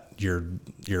that,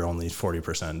 you're only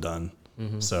 40% done.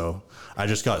 Mm-hmm. So I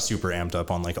just got super amped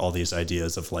up on like all these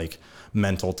ideas of like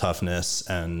mental toughness,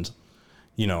 and,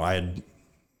 I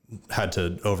had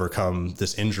to overcome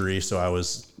this injury. So I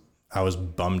was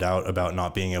bummed out about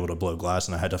not being able to blow glass,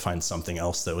 and I had to find something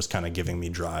else that was kind of giving me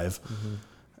drive. Mm-hmm.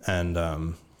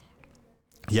 And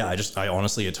Yeah, I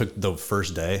honestly, it took the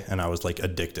first day and I was like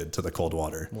addicted to the cold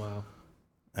water. Wow.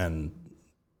 And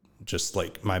just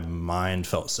like my mind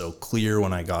felt so clear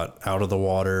when I got out of the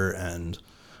water. And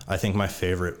I think my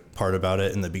favorite part about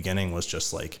it in the beginning was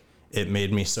just like, it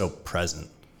made me so present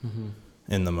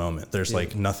in the moment. There's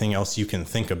like nothing else you can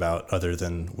think about other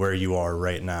than where you are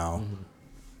right now,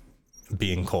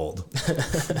 being cold.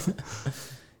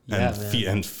 Yeah,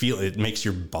 and feel it makes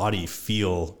your body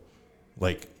feel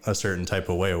like a certain type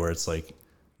of way where it's like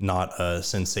not a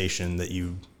sensation that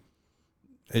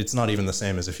it's not even the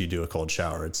same as if you do a cold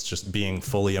shower. It's just being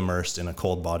fully immersed in a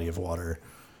cold body of water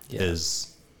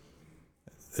it's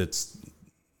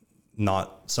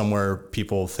not somewhere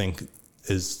people think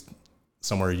is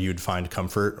somewhere you'd find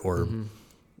comfort or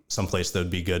someplace that would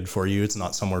be good for you. It's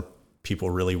not somewhere people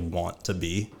really want to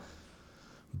be,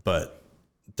 but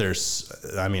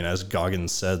as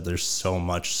Goggins said, there's so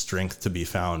much strength to be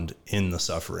found in the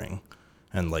suffering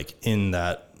and like in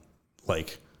that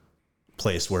like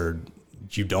place where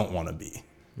you don't want to be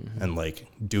and like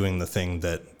doing the thing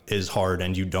that is hard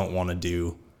and you don't want to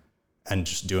do and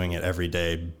just doing it every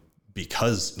day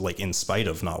because like in spite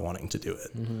of not wanting to do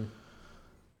it.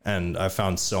 And I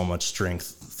found so much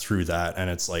strength through that. And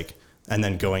it's like, and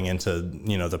then going into,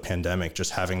 the pandemic,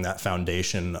 just having that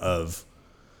foundation of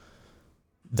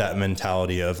that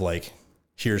mentality of like,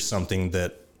 here's something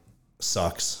that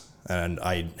sucks and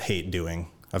I hate doing.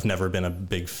 I've never been a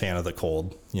big fan of the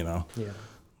cold,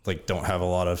 like don't have a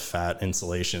lot of fat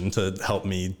insulation to help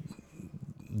me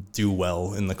do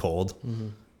well in the cold.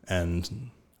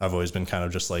 And I've always been kind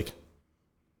of just like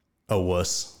a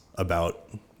wuss about,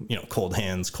 cold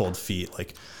hands, cold feet.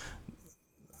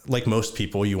 Like most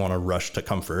people, you want to rush to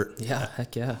comfort. Yeah.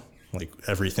 Heck yeah. Like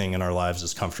everything in our lives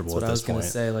is comfortable at this point. That's what I was going to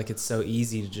say. Like it's so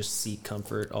easy to just seek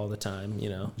comfort all the time,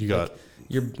 You got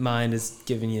your mind is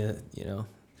giving you,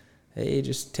 hey,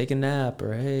 just take a nap,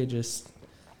 or hey, just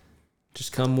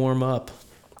come warm up.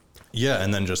 Yeah,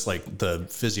 and then just like the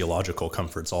physiological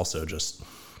comforts also just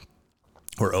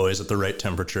we're always at the right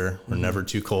temperature. We're never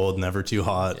too cold, never too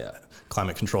hot. Yeah.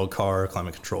 Climate controlled car,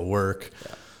 climate controlled work.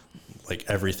 Yeah. Like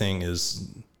everything is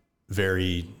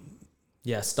very.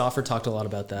 Yeah, Stauffer talked a lot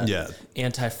about that. Yeah.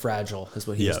 Anti-fragile is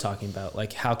what he was talking about.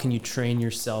 Like, how can you train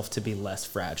yourself to be less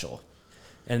fragile?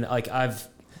 And like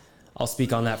I'll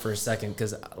speak on that for a second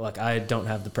because like I don't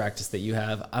have the practice that you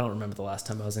have. I don't remember the last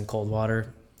time I was in cold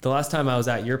water. The last time I was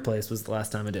at your place was the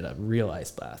last time I did a real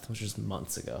ice bath, which was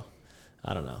months ago.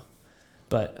 I don't know.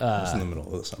 But it was in the middle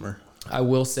of the summer. I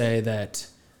will say that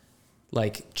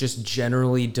like just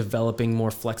generally developing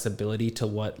more flexibility to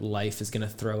what life is going to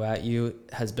throw at you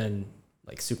has been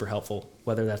like super helpful,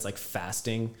 whether that's like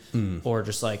fasting or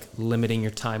just like limiting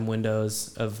your time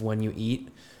windows of when you eat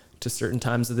to certain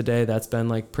times of the day. That's been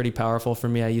like pretty powerful for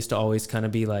me. I used to always kind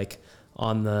of be like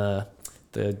on the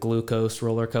glucose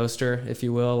roller coaster, if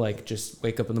you will, like just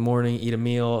wake up in the morning, eat a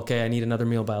meal. Okay. I need another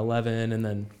meal by 11 and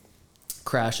then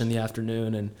crash in the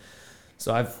afternoon. And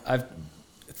so I've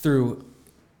through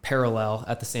parallel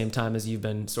at the same time as you've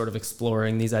been sort of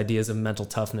exploring these ideas of mental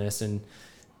toughness and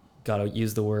got to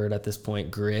use the word at this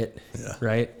point, grit,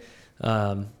 right?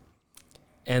 And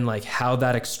like how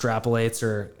that extrapolates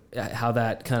or how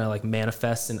that kind of like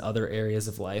manifests in other areas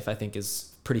of life, I think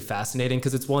is pretty fascinating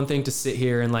because it's one thing to sit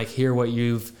here and like hear what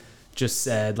you've just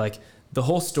said, like the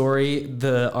whole story,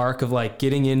 the arc of like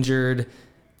getting injured,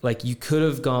 like you could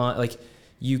have gone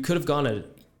a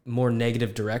more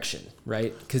negative direction,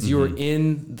 right? Because you were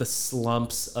in the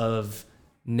slumps of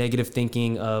negative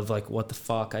thinking of like, what the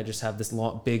fuck? I just have this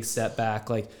big setback.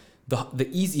 Like the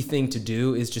easy thing to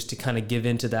do is just to kind of give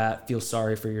into that, feel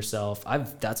sorry for yourself.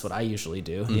 That's what I usually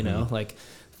do, like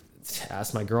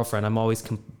ask my girlfriend. I'm always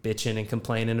bitching and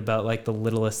complaining about like the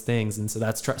littlest things. And so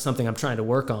that's something I'm trying to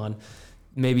work on.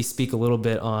 Maybe speak a little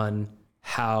bit on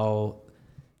how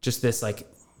just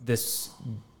this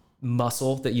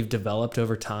muscle that you've developed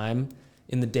over time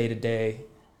in the day to day.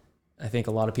 I think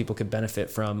a lot of people could benefit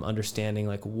from understanding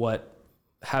like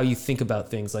how you think about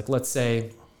things. Like, let's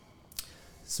say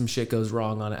some shit goes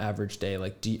wrong on an average day.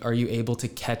 Like, are you able to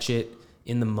catch it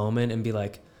in the moment and be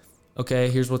like, okay,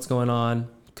 here's what's going on.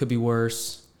 Could be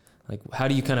worse. Like, how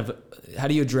do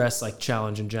you address like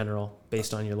challenge in general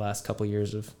based on your last couple of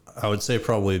years of? I would say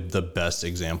probably the best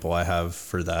example I have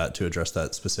for that to address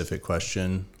that specific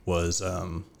question was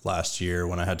last year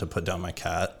when I had to put down my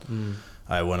cat.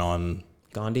 I went on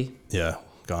Gandhi? Yeah,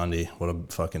 Gandhi. What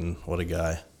a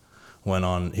guy.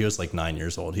 He was like 9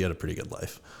 years old. He had a pretty good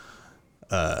life.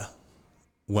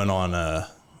 Went on a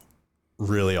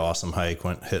really awesome hike,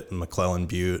 hit McClellan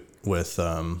Butte with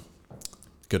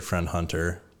good friend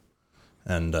Hunter.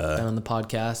 And been on the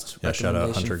podcast. Yeah, shout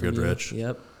out Hunter from you. Goodrich.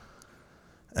 Yep.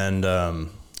 And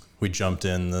we jumped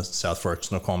in the South Fork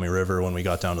Snoqualmie River when we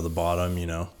got down to the bottom. You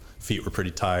know, feet were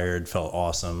pretty tired, felt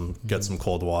awesome, get some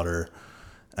cold water.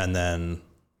 And then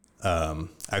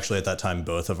actually at that time,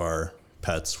 both of our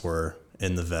pets were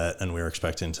in the vet, and we were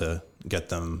expecting to get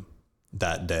them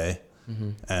that day.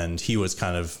 And he was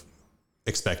kind of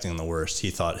expecting the worst. He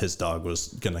thought his dog was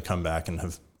going to come back and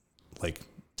have like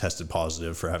tested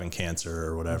positive for having cancer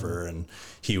or whatever. And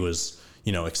he was,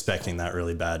 you know, expecting that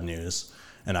really bad news.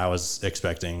 And I was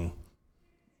expecting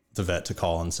the vet to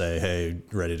call and say, hey,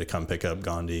 ready to come pick up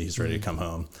Gandhi. He's ready to come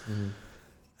home.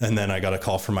 And then I got a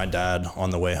call from my dad on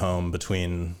the way home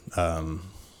between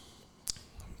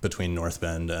North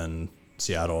Bend and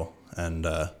Seattle. And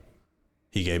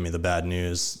he gave me the bad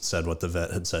news, said what the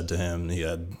vet had said to him. He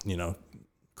had, you know,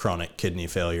 chronic kidney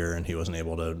failure, and he wasn't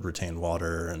able to retain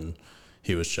water. And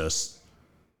he was just,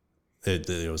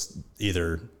 it was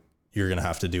either you're going to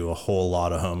have to do a whole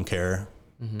lot of home care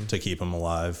to keep him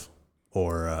alive,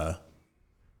 or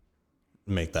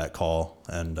make that call.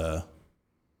 And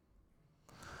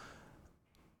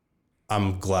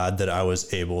I'm glad that I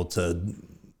was able to,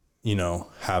 you know,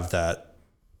 have that.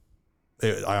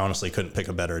 I honestly couldn't pick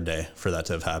a better day for that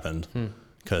to have happened,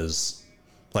 because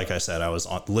like I said, I was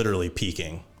literally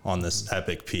peaking on this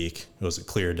epic peak. It was a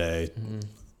clear day,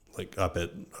 like up at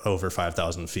over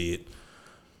 5,000 feet,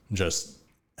 just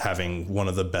having one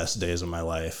of the best days of my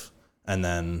life. And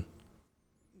then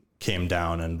came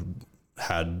down and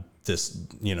had this,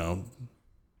 you know,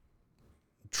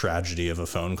 tragedy of a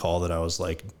phone call that I was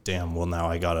like, damn, well, now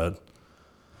I gotta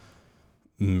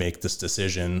make this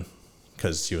decision,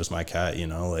 because he was my cat, you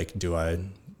know, like, do I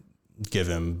give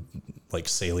him like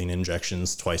saline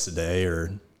injections twice a day,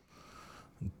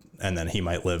 and then he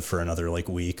might live for another like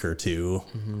week or two,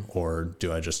 or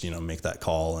do I just, you know, make that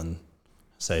call and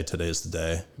say today's the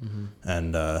day?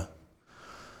 And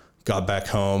got back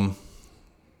home,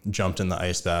 jumped in the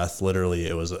ice bath. Literally,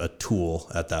 it was a tool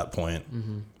at that point.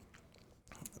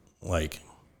 Like,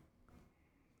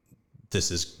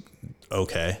 this is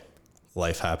okay.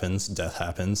 Life happens, death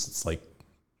happens. It's like,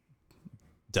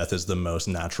 death is the most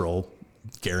natural,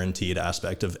 guaranteed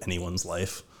aspect of anyone's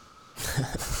life.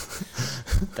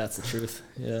 That's the truth.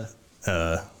 Yeah.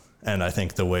 And I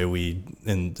think the way we,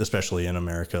 especially in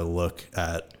America, look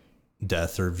at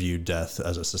death or view death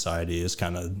as a society is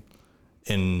kind of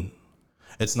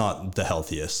it's not the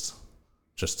healthiest,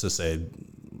 just to say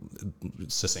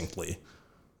succinctly.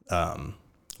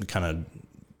 We kind of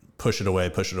push it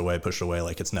away,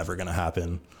 like it's never going to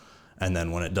happen. And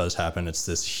then when it does happen, it's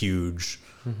this huge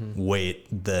weight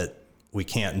that we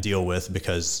can't deal with,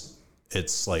 because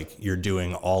it's like you're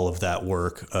doing all of that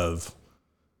work of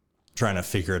trying to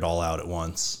figure it all out at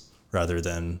once, rather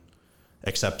than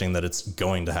accepting that it's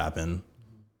going to happen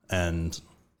and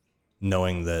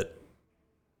knowing that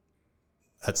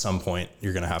at some point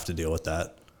you're going to have to deal with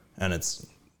that, and it's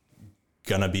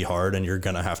going to be hard, and you're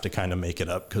going to have to kind of make it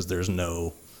up, because there's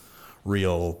no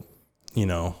real, you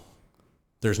know,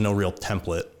 there's no real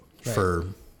template for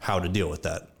how to deal with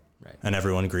that. And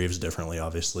everyone grieves differently,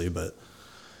 obviously, but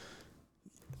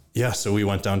yeah, so we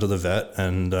went down to the vet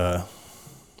and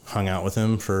hung out with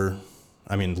him for,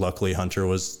 I mean, luckily Hunter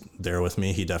was there with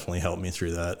me. He definitely helped me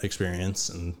through that experience,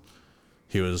 and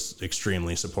he was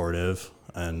extremely supportive.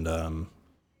 And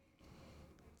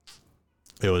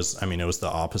it was the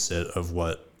opposite of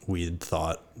what we'd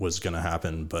thought was going to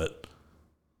happen, but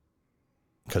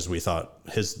because we thought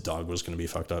his dog was going to be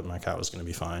fucked up, my cat was going to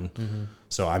be fine.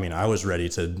 So, I mean, I was ready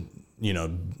to, you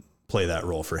know, play that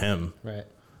role for him. Right.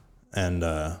 And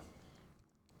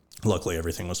luckily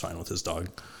everything was fine with his dog.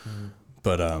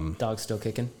 But dog's still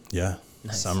kicking? Yeah.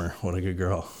 Nice. Summer, what a good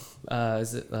girl.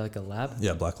 Is it like a lab?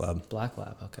 Yeah, black lab. Black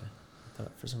lab, okay.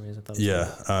 For some reason I thought it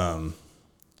was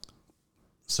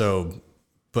so,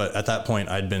 but at that point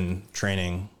I'd been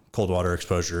training cold water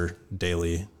exposure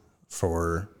daily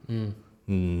for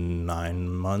 9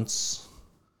 months.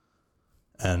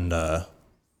 And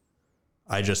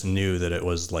I just knew that it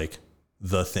was like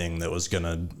the thing that was going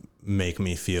to make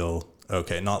me feel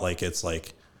okay. Not like it's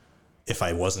like, if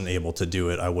I wasn't able to do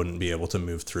it, I wouldn't be able to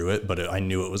move through it, but I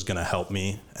knew it was going to help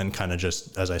me and kind of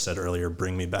just, as I said earlier,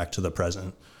 bring me back to the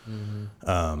present.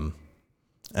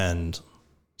 And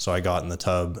so I got in the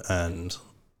tub, and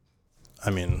I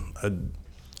mean,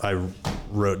 I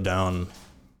wrote down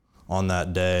on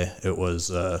that day, it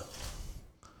was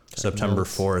September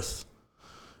 4th.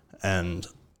 And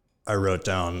I wrote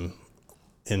down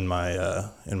in my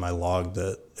log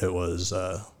that it was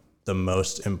the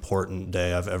most important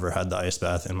day I've ever had the ice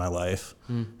bath in my life,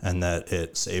 and that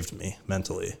it saved me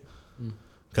mentally.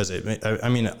 Cause I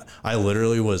mean, I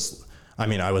literally was, I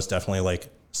mean, I was definitely like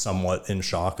somewhat in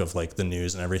shock of like the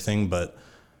news and everything, but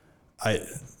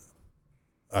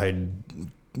I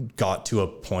got to a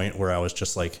point where I was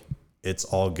just like, it's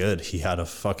all good. He had a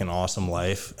fucking awesome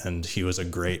life and he was a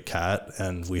great cat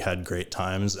and we had great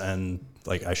times, and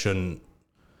like, I shouldn't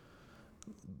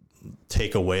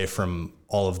take away from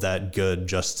all of that good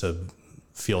just to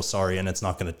feel sorry. And it's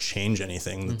not going to change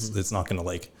anything. It's not going to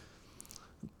like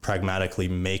pragmatically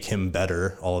make him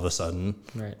better all of a sudden.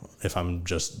 Right. If I'm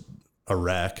just a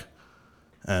wreck.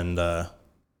 And,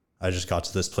 I just got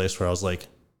to this place where I was like,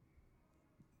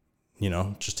 you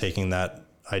know, just taking that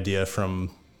idea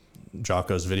from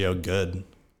Jocko's video, good,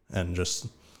 and just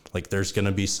like, there's going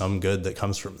to be some good that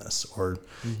comes from this. Or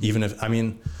even if, I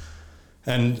mean,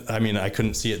 I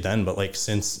couldn't see it then, but like,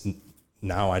 since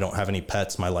now I don't have any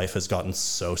pets, my life has gotten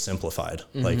so simplified.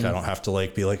 Like, I don't have to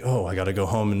like be like, oh, I got to go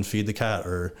home and feed the cat,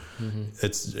 or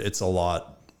it's a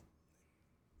lot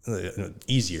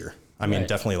easier. I mean,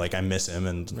 definitely like I miss him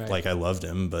and like I loved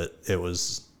him, but it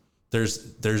was,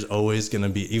 there's always going to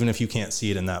be, even if you can't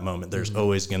see it in that moment, there's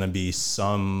always going to be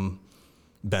some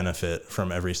benefit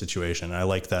from every situation. I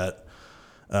like that,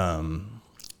 that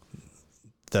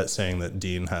saying that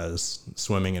Dean has,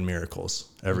 swimming in miracles.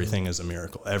 Everything is a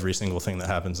miracle. Every single thing that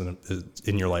happens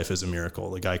in your life is a miracle.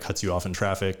 The guy cuts you off in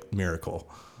traffic, miracle.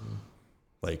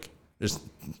 Like, just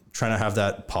trying to have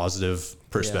that positive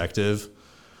perspective.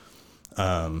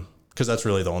 Cause that's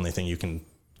really the only thing you can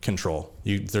control.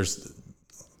 There's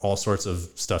all sorts of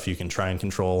stuff you can try and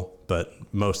control, but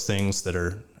most things that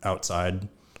are outside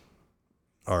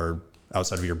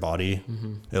of your body,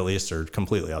 at least, are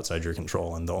completely outside your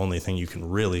control. And the only thing you can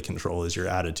really control is your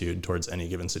attitude towards any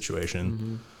given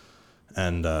situation.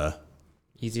 And,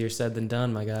 easier said than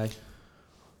done, my guy.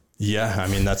 Yeah. I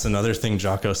mean, that's another thing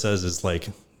Jocko says is like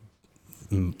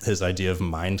his idea of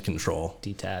mind control.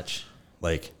 Detach.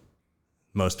 Like,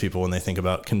 most people, when they think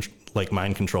about like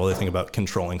mind control, they think about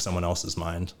controlling someone else's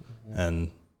mind. And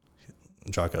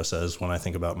Jocko says, when I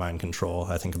think about mind control,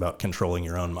 I think about controlling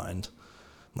your own mind.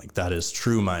 Like, that is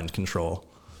true mind control,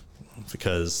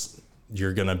 because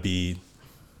you're going to be,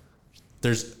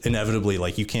 there's inevitably,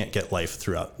 like, you can't get life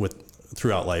throughout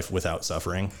life without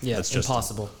suffering. Yeah. It's just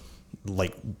impossible.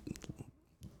 Like,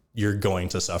 you're going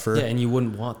to suffer. Yeah. And you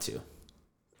wouldn't want to.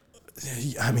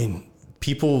 I mean,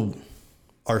 people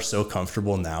are so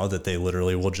comfortable now that they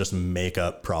literally will just make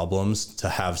up problems to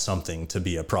have something to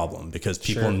be a problem, because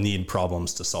people need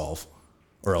problems to solve,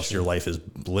 or else your life is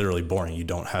literally boring. You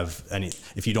don't have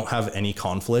if you don't have any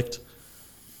conflict,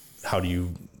 how do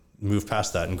you move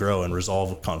past that and grow and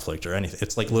resolve conflict or anything?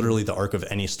 It's like literally the arc of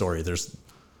any story. There's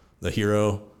the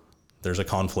hero, there's a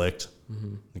conflict,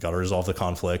 you got to resolve the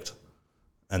conflict,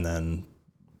 and then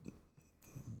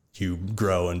you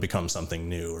grow and become something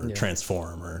new, or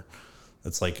transform, or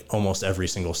it's like almost every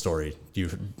single story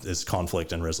is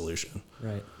conflict and resolution.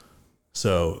 Right.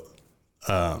 So,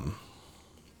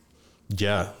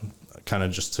 yeah, kind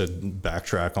of just to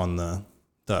backtrack on the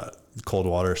cold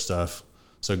water stuff.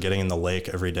 So getting in the lake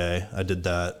every day, I did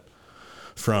that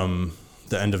from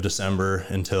the end of December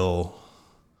until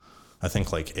I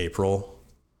think like April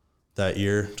that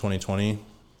year, 2020.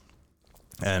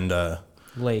 And,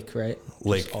 Lake, right?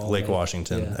 Lake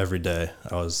Washington, every day.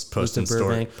 I was posting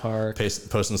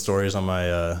posting stories on my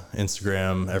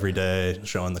Instagram every day,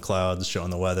 showing the clouds, showing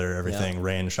the weather, everything,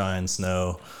 rain, shine,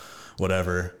 snow,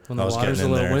 whatever. When the water's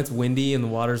when it's windy and the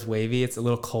water's wavy, it's a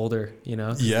little colder, you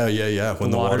know? Yeah.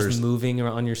 When the water's moving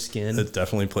on your skin, it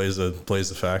definitely plays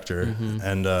a factor.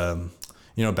 And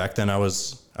you know, back then I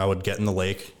would get in the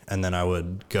lake, and then I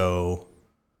would go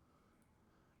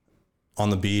on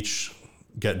the beach,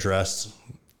 get dressed,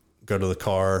 go to the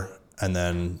car, and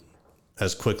then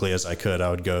as quickly as I could, I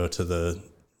would go to the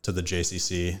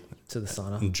JCC, to the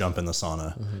sauna, and jump in the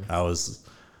sauna.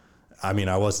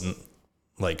 I wasn't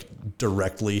like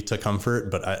directly to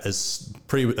comfort, but as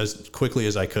quickly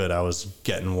as I could, I was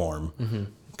getting warm,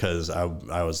 because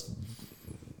I was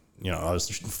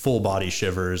full body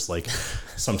shivers. Like,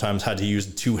 sometimes had to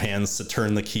use two hands to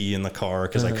turn the key in the car,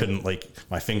 because I couldn't, like,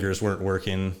 my fingers weren't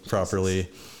working properly.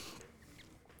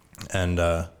 And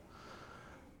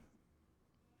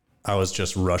I was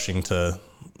just rushing to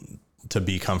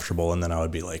be comfortable, and then I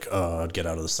would be like, I'd get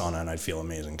out of the sauna and I'd feel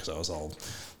amazing, because I was all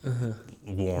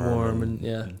warm and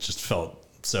it just felt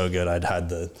so good. I'd had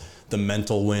the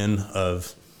mental win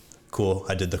of, cool,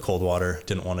 I did the cold water,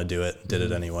 didn't want to do it, did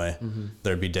it anyway.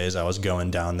 There'd be days I was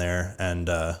going down there, and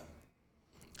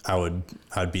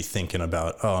I'd be thinking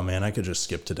about, oh man, I could just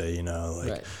skip today, you know,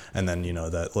 like, and then, you know,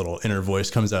 that little inner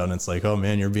voice comes out, and it's like, oh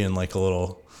man, you're being like a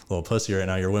little pussy right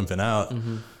now, you're wimping out.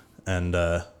 and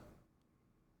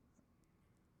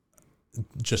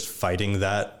just fighting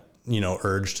that,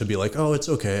 urge to be like, oh, it's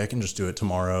okay, I can just do it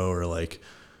tomorrow. Or like,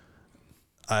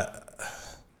 I've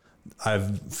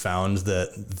found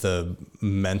that the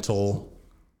mental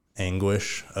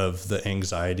anguish of the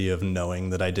anxiety of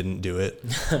knowing that I didn't do it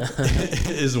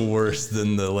is worse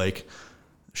than the like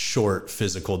short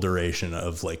physical duration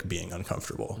of like being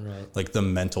uncomfortable. Right. Like the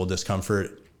mental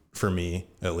discomfort for me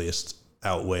at least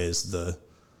outweighs the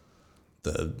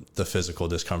physical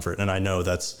discomfort. And I know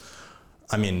that's,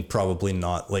 probably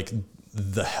not like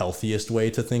the healthiest way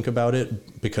to think about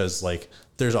it, because like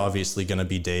there's obviously going to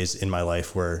be days in my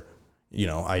life where,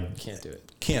 I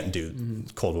can't do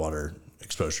cold water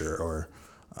exposure or,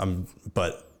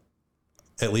 but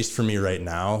at least for me right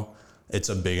now, it's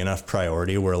a big enough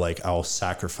priority where like I'll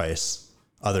sacrifice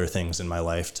other things in my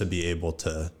life to be able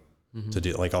to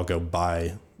do, like I'll go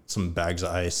buy some bags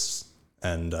of ice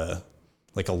and,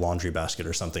 like a laundry basket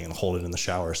or something and hold it in the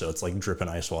shower. So it's like dripping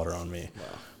ice water on me. Wow.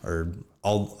 Or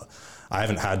I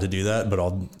haven't had to do that, but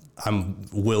I'm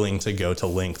willing to go to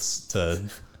lengths to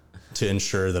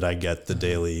ensure that I get the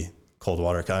daily cold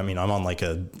water. I'm on like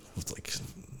a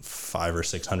 500 or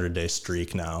 600 day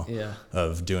streak now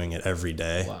of doing it every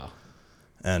day. Wow.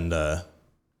 And,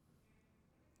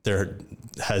 there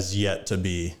has yet to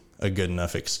be a good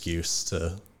enough excuse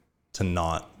to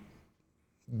not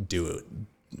do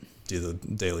the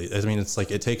daily. It's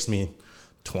like, it takes me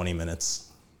 20 minutes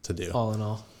to do all in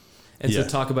all. And so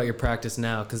talk about your practice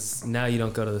now, because now you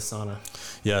don't go to the sauna.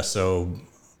 Yeah. So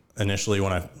initially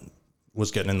when I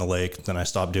was getting in the lake, then I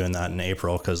stopped doing that in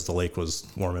April because the lake was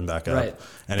warming back up. Right.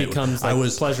 And it becomes like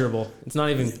pleasurable. It's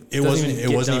not even, it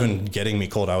wasn't even getting me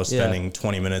cold. I was spending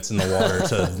 20 minutes in the water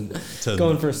to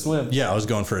going for a swim. Yeah. I was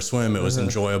going for a swim. It was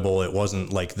enjoyable. It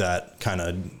wasn't like that kind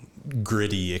of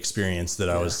gritty experience that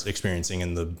I was experiencing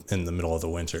in the middle of the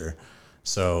winter.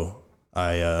 So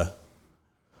I,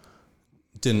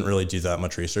 didn't really do that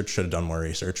much research. Should have done more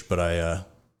research, but I,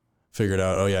 figured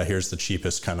out, here's the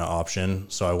cheapest kind of option.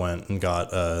 So I went and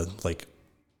got like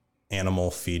animal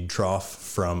feed trough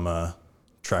from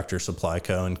Tractor Supply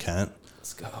Co. in Kent.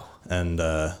 Let's go. And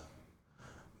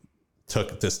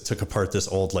took apart this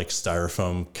old like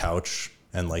styrofoam couch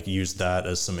and like used that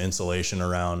as some insulation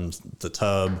around the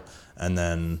tub. And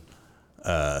then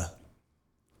I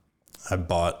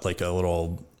bought like a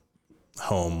little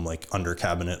home like under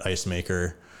cabinet ice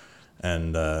maker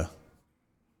and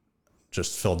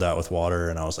just filled that with water,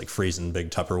 and I was like freezing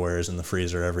big Tupperwares in the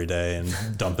freezer every day and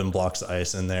dumping blocks of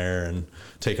ice in there and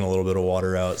taking a little bit of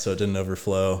water out so it didn't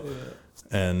overflow. Yeah.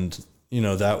 And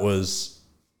that was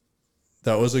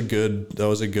a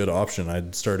good option.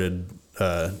 I'd started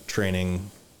training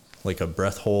like a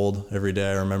breath hold every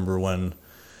day. I remember when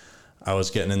I was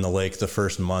getting in the lake the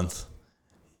first month,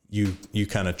 you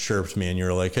kind of chirped me and you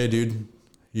were like, "Hey dude,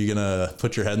 you gonna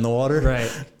put your head in the water?"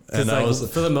 Right. And like, I was,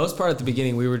 for the most part at the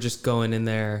beginning, we were just going in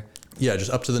there. Yeah,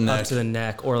 just up to the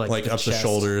neck. Or like up the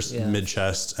shoulders, mid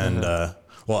chest. And, I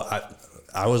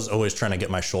was always trying to get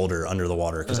my shoulder under the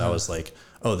water because I was like,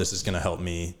 oh, this is going to help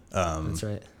me, that's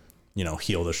right.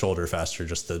 Heal the shoulder faster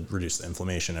just to reduce the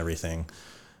inflammation, everything.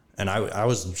 And I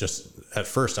was just, at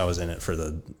first I was in it for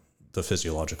the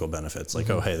physiological benefits. Like,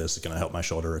 oh, hey, this is going to help my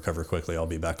shoulder recover quickly. I'll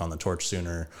be back on the torch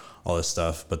sooner, all this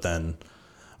stuff. But then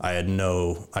I had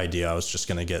no idea I was just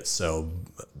going to get so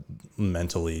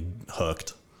mentally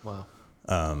hooked. Wow.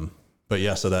 But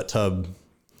yeah, so that tub,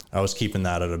 I was keeping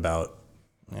that at about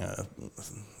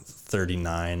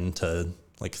 39 to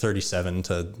like 37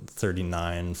 to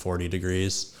 39, 40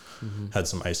 degrees. Had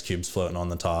some ice cubes floating on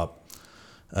the top.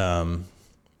 And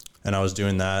I was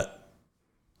doing that,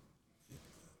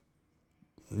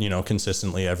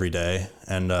 consistently every day.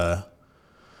 And I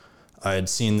had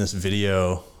seen this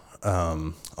video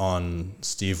on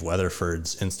Steve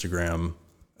Weatherford's Instagram.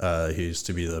 He used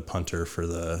to be the punter for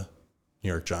the New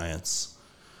York Giants.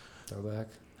 Throwback.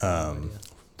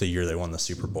 The year they won the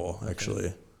Super Bowl,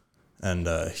 actually. And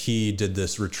he did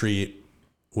this retreat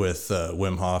with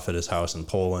Wim Hof at his house in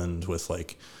Poland with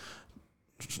like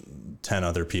 10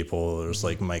 other people. There was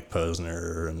like Mike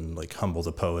Posner and like Humble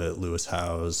the Poet, Lewis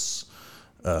Howes.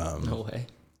 No way.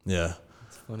 Yeah.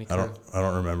 I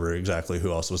don't remember exactly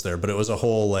who else was there, but it was a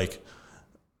whole like,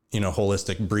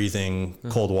 holistic breathing,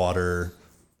 cold water,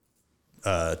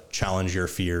 challenge your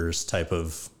fears type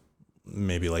of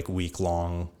maybe like week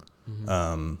long,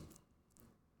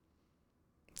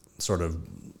 sort of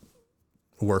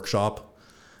workshop.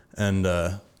 And,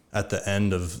 at the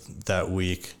end of that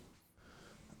week,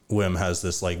 Wim has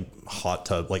this like hot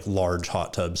tub, like large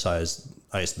hot tub sized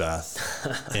ice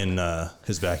bath in,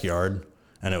 his backyard.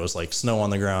 And it was like snow on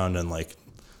the ground and like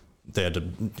they had to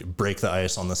break the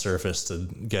ice on the surface to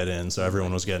get in. So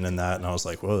everyone was getting in that. And I was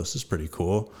like, whoa, this is pretty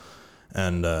cool.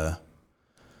 And then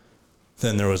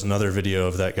there was another video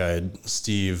of that guy,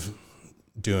 Steve,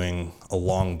 doing a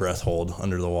long breath hold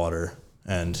under the water.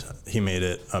 And he made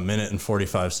it 1 minute and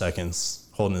 45 seconds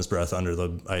holding his breath under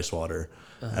the ice water.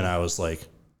 And I was like,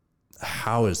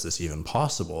 how is this even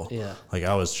possible? Yeah. Like,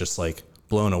 I was just like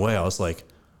blown away. I was like,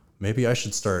 maybe I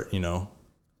should start,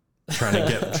 trying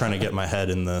to get my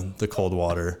head in the cold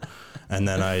water. And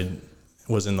then I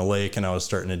was in the lake and I was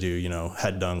starting to do,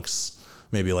 head dunks,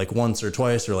 maybe like once or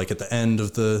twice, or like at the end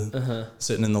of the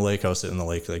sitting in the lake. I was sitting in the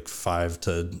lake like 5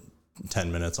 to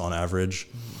 10 minutes on average.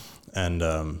 And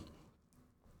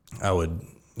I would,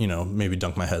 maybe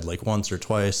dunk my head like once or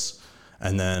twice.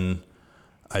 And then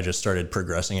I just started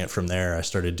progressing it from there. I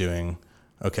started doing,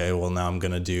 okay, well, now I'm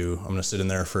going to sit in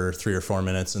there for 3 or 4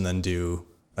 minutes and then do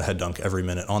a head dunk every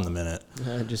minute on the minute.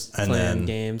 Just playing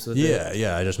games with it.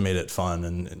 Yeah. I just made it fun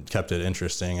and kept it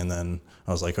interesting. And then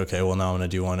I was like, okay, well, now I'm going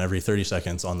to do one every 30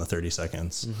 seconds on the 30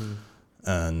 seconds.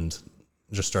 And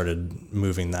just started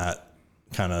moving that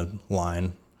kind of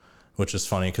line, which is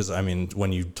funny because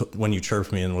when you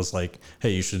chirped me and was like, hey,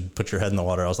 you should put your head in the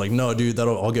water, I was like, no, dude,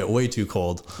 I'll get way too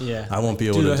cold. Yeah, I won't be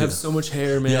able to. I have so much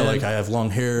hair, man. Yeah, like I have long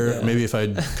hair. Yeah. Maybe if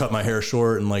I cut my hair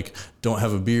short and like don't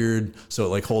have a beard, so it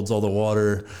like holds all the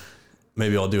water,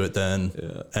 maybe I'll do it then.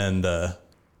 Yeah. And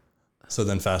so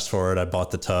then fast forward, I bought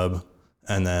the tub,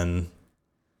 and then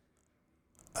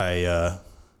I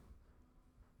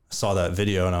saw that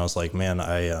video and I was like, man,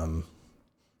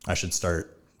 I should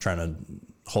start trying to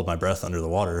hold my breath under the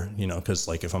water, because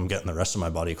like if I'm getting the rest of my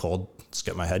body cold, just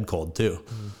get my head cold too,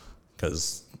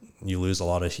 because you lose a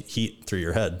lot of heat through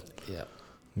your head. Yeah,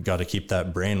 you got to keep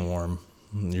that brain warm.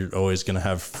 You're always going to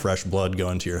have fresh blood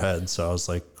going to your head. So I was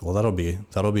like, well,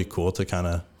 that'll be cool to kind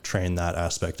of train that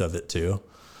aspect of it too.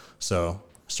 So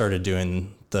started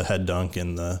doing the head dunk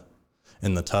in the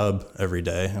tub every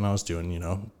day, and I was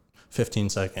doing 15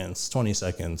 seconds, 20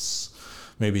 seconds,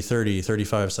 maybe 30,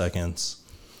 35 seconds.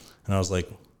 And I was like,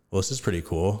 well, this is pretty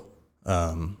cool.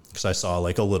 Cause I saw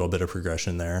like a little bit of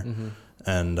progression there.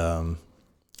 And,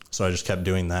 so I just kept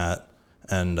doing that.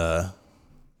 And,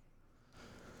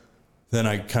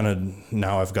 then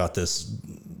now I've got this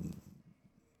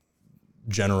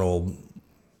general,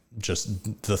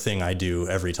 just the thing I do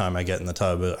every time I get in the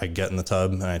tub. I get in the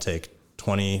tub and I take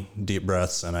 20 deep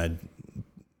breaths, and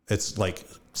it's like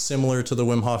similar to the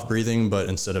Wim Hof breathing, but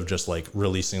instead of just like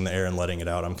releasing the air and letting it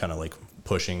out, I'm kind of like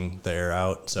pushing the air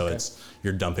out. So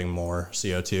you're dumping more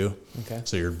CO2. Okay.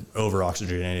 So you're over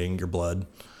oxygenating your blood,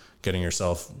 getting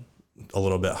yourself a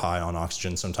little bit high on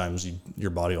oxygen. Sometimes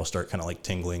your body will start kind of like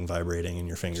tingling, vibrating in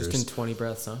your fingers. Just in 20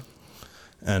 breaths, huh?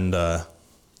 And,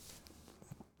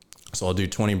 so I'll do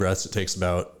 20 breaths. It takes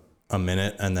about a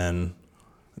minute, and then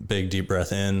big deep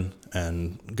breath in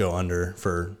and go under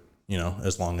for,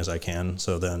 as long as I can.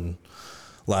 So then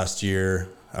last year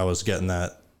I was getting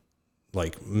that,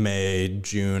 like May,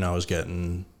 June, I was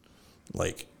getting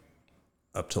like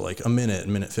up to like a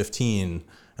minute 15,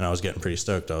 and I was getting pretty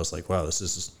stoked. I was like, wow, this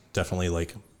is definitely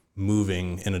like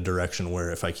moving in a direction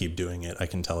where if I keep doing it, I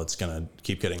can tell it's going to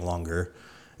keep getting longer.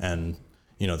 And,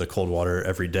 the cold water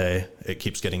every day, it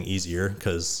keeps getting easier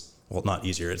because, well, not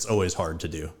easier. It's always hard to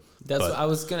do. That's what I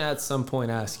was going to at some point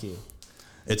ask you.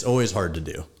 It's always hard to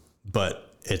do,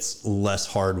 but it's less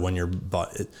hard when your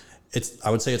body, I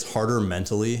would say it's harder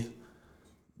mentally.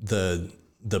 The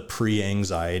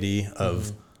pre-anxiety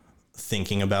of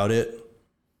thinking about it,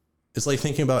 it's like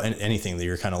thinking about anything that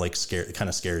you're kind of like scared, it kind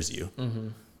of scares you.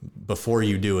 Before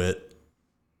you do it,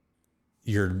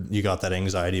 you got that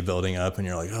anxiety building up, and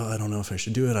you're like, oh, I don't know if I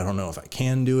should do it. I don't know if I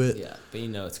can do it. Yeah, but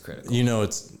it's critical.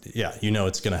 It's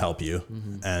going to help you,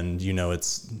 and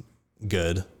it's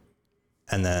good.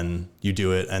 And then you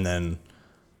do it, and then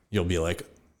you'll be like,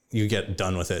 you get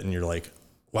done with it, and you're like,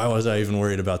 why was I even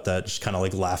worried about that? Just kind of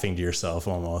like laughing to yourself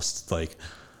almost, like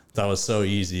that was so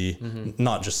easy.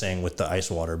 Not just saying with the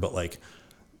ice water, but like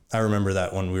I remember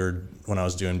that when I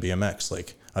was doing BMX,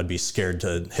 like I'd be scared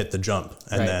to hit the jump,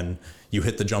 and then you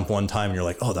hit the jump one time and you're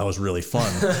like, oh, that was really fun.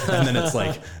 And then it's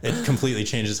like, it completely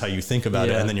changes how you think about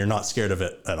it. And then you're not scared of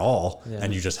it at all.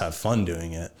 And you just have fun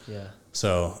doing it. Yeah.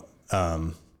 So,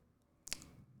 the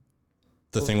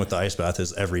thing with the ice bath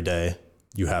is every day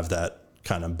you have that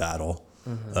kind of battle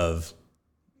of,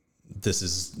 this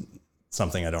is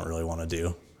something I don't really want to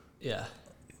do. Yeah.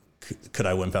 Could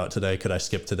I wimp out today? Could I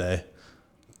skip today?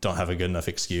 Don't have a good enough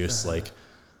excuse. Like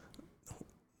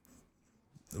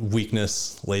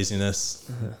weakness, laziness,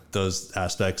 those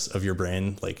aspects of your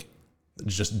brain, like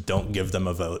just don't give them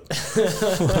a vote.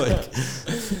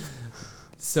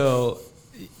 So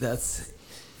That's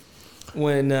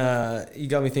when you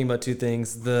got me thinking about two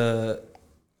things.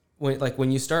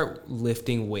 When you start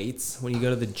lifting weights, when you go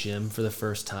to the gym for the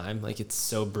first time, like it's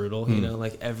so brutal, you know,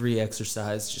 like every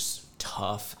exercise is just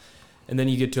tough. And then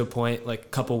you get to a point, like a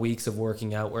couple weeks of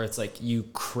working out, where it's like you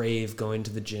crave going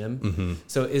to the gym.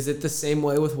 So is it the same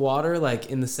way with water? Like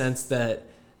in the sense that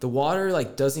the water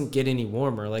like doesn't get any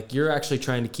warmer. Like you're actually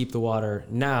trying to keep the water.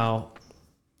 Now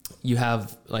you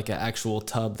have like an actual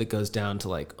tub that goes down to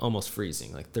like almost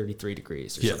freezing, like 33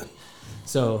 degrees or something.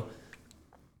 So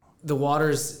the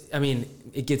water's, I mean,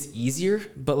 it gets easier,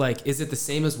 but like, is it the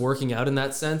same as working out in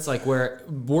that sense? Like where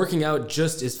working out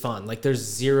just is fun. Like there's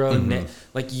zero,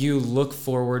 like you look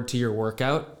forward to your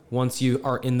workout once you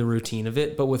are in the routine of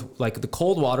it. But with like the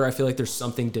cold water, I feel like there's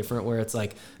something different where it's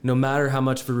like, no matter how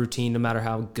much of a routine, no matter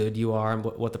how good you are and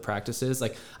what the practice is,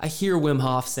 like I hear Wim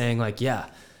Hof saying like, yeah,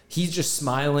 he's just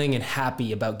smiling and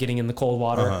happy about getting in the cold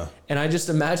water. And I just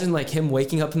imagine like him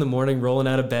waking up in the morning, rolling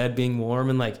out of bed, being warm.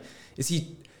 And like, is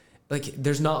he like,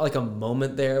 there's not like a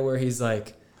moment there where he's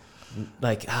like,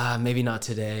 maybe not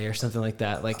today or something like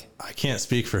that. Like I can't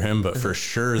speak for him, but for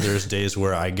sure there's days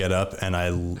where I get up and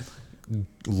I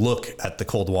look at the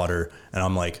cold water and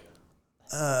I'm like,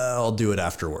 I'll do it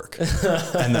after work.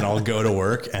 And then I'll go to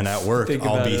work, and at work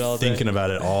I'll be thinking about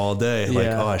it all day. Like,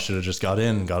 oh, I should have just got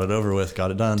it over with,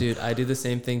 got it done. Dude, I do the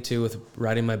same thing too with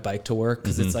riding my bike to work.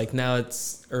 Cause it's like, now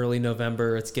it's early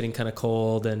November, it's getting kind of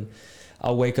cold, and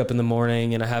I'll wake up in the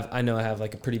morning and I know I have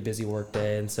like a pretty busy work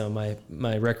day. And so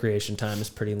my recreation time is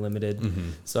pretty limited.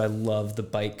 So I love the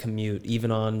bike commute,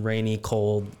 even on rainy,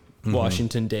 cold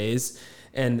Washington days.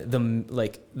 And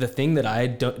the thing that I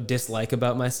don't dislike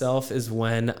about myself is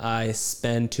when I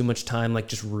spend too much time like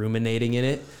just ruminating in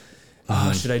it.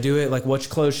 Oh, should I do it? Like, which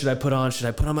clothes should I put on? Should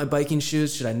I put on my biking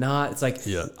shoes? Should I not? It's like,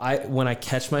 when I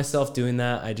catch myself doing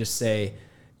that, I just say,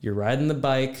 you're riding the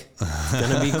bike. It's going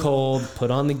to be cold.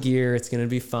 Put on the gear. It's going to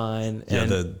be fine.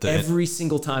 And every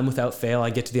single time without fail,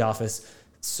 I get to the office.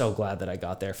 So glad that I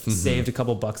got there. Saved a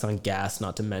couple bucks on gas,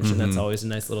 not to mention. That's always a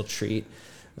nice little treat.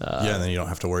 And then you don't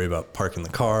have to worry about parking the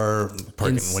car,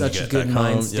 parking in when you get back home. Such a good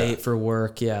mind state for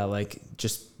work. Yeah, like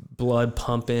just blood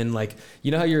pumping. Like,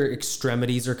 you know how your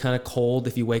extremities are kind of cold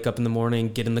if you wake up in the morning,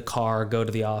 get in the car, go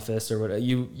to the office or whatever.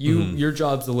 Your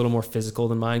job's a little more physical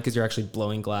than mine because you're actually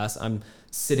blowing glass. I'm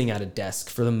sitting at a desk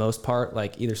for the most part,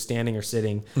 like either standing or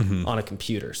sitting on a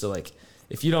computer. So like,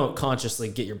 if you don't consciously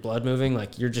get your blood moving,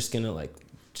 like you're just gonna like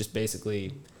just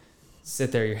basically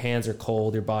sit there. Your hands are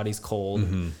cold, your body's cold.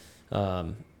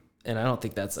 And I don't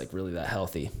think that's like really that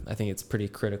healthy. I think it's pretty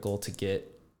critical to get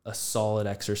a solid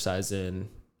exercise in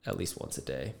at least once a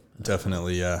day.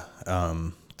 Definitely. Yeah.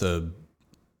 The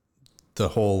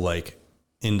whole like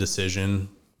indecision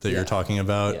that you're talking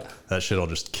about, that shit'll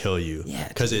just kill you. Yeah.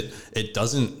 Cause it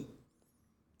doesn't,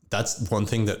 that's one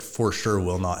thing that for sure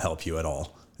will not help you at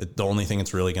all. The only thing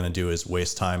it's really going to do is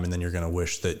waste time. And then you're going to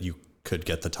wish that you could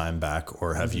get the time back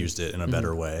or have used it in a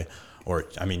better way. Or,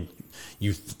 I mean,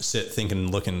 you sit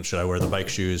thinking, looking, should I wear the bike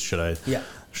shoes? Should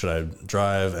I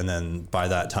drive? And then by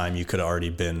that time you could have already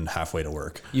been halfway to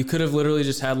work. You could have literally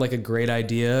just had like a great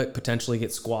idea, potentially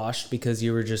get squashed because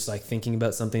you were just like thinking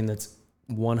about something that's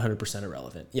 100%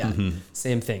 irrelevant. Yeah.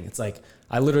 Same thing. It's like,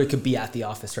 I literally could be at the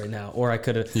office right now, or I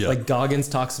could have like Goggins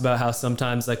talks about how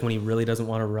sometimes like when he really doesn't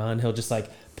want to run, he'll just like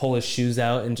pull his shoes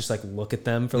out and just like look at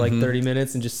them for like 30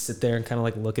 minutes and just sit there and kind of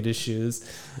like look at his shoes.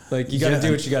 Like you got to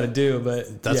do what you got to do.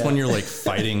 But that's when you're like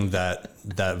fighting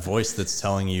that voice that's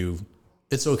telling you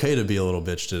it's okay to be a little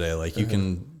bitch today. Like you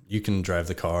can drive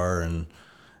the car and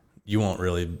you won't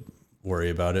really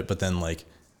worry about it. But then like,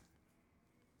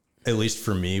 at least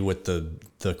for me with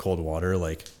the cold water,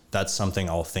 like that's something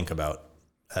I'll think about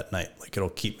at night. Like it'll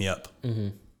keep me up.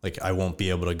 Like I won't be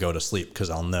able to go to sleep because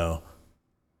I'll know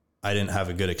I didn't have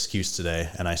a good excuse today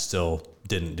and I still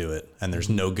didn't do it. And there's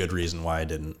no good reason why I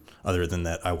didn't, other than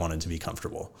that I wanted to be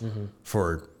comfortable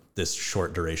for this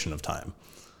short duration of time.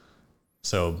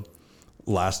 So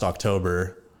last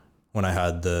October when I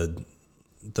had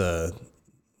the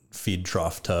feed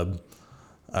trough tub,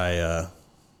 I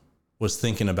was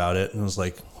thinking about it and was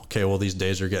like, okay, well, these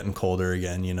days are getting colder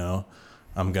again. You know,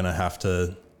 I'm going to have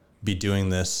to be doing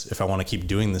this. If I want to keep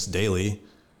doing this daily,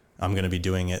 I'm going to be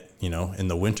doing it, you know, in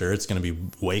the winter. It's going to be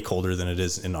way colder than it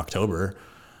is in October.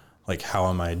 Like, how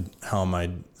am I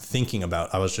thinking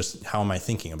about, how am I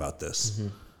thinking about this?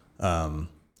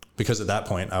 Because at that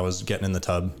point I was getting in the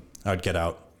tub, I would get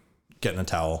out, get in a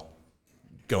towel,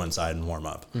 go inside and warm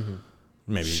up.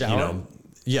 Maybe, shower? You know,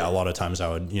 yeah, a lot of times I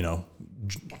would, you know,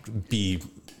 be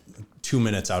 2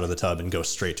 minutes out of the tub and go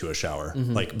straight to a shower.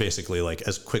 Like basically like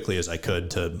as quickly as I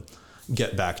could to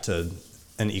get back to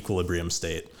an equilibrium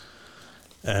state.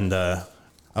 And I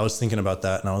was thinking about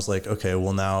that, and I was like, okay,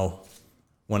 well, now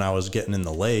when I was getting in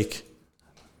the lake,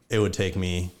 it would take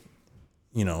me,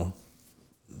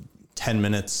 10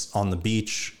 minutes on the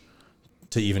beach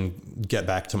to even get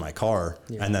back to my car.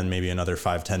 Yeah. And then maybe another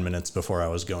 5-10 minutes before I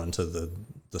was going to the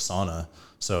sauna.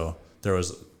 So there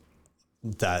was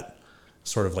that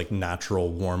sort of like natural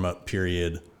warm up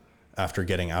period after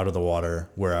getting out of the water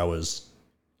where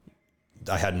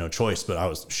I had no choice, but I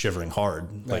was shivering hard.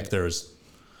 Right.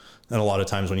 And a lot of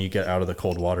times when you get out of the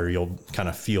cold water, you'll kind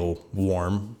of feel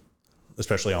warm,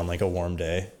 especially on like a warm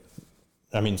day.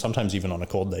 I mean, sometimes even on a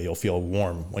cold day, you'll feel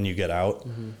warm when you get out.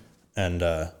 Mm-hmm. And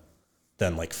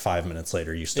then like 5 minutes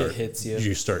later, it hits you.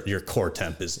 Your core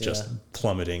temp is just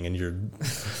plummeting, and you're,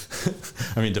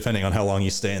 I mean, depending on how long you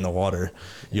stay in the water,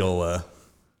 you'll.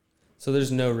 So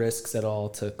there's no risks at all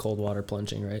to cold water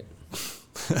plunging, right?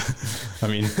 I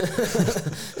mean,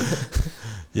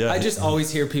 yeah. I just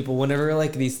always hear people whenever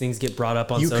like these things get brought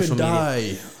up on social media.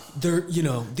 You could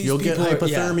die. You'll get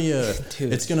hypothermia. Yeah.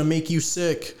 It's going to make you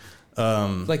sick.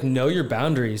 Like know your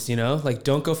boundaries, like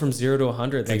don't go from 0 to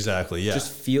 100. Like, exactly. Yeah.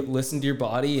 Just listen to your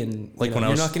body, and like you're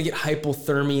not going to get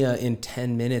hypothermia in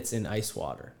 10 minutes in ice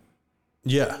water.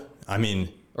 Yeah. I mean,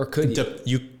 or could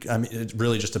you? It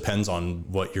really just depends on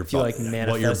what your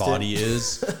body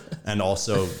is. And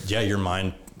also, your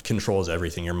mind controls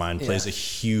everything. Your mind plays a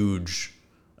huge,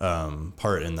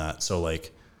 part in that. So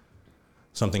like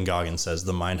something Goggins says,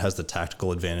 the mind has the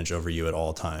tactical advantage over you at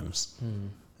all times.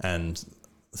 And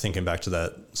thinking back to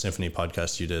that symphony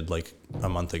podcast you did like a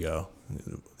month ago,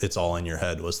 it's all in your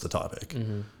head was the topic.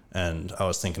 Mm-hmm. And I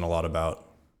was thinking a lot about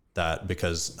that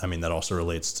because I mean, that also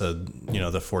relates to,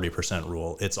 the 40%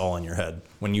 rule. It's all in your head.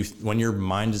 When your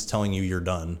mind is telling you you're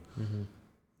done, mm-hmm.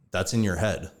 that's in your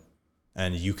head,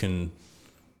 and you can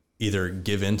either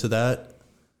give into that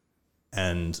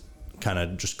and kind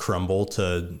of just crumble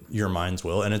to your mind's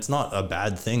will. And it's not a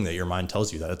bad thing that your mind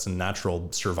tells you that. It's a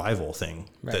natural survival thing.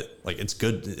 Right. That like, it's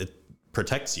good. It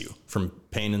protects you from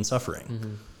pain and suffering.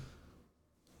 Mm-hmm.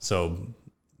 So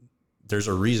there's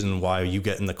a reason why you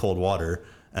get in the cold water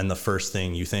and the first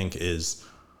thing you think is,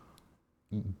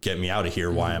 get me out of here.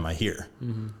 Mm-hmm. Why am I here?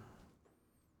 Mm-hmm.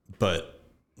 But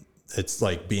it's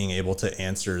like being able to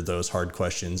answer those hard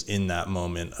questions in that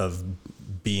moment of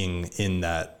being in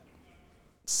that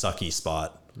sucky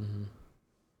spot, mm-hmm.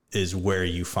 is where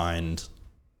you find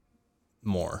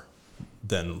more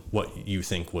than what you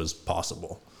think was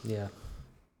possible. Yeah.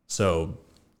 So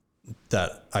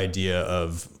that idea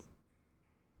of,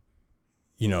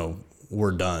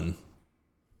 we're done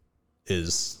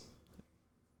is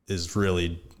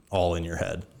really all in your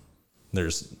head.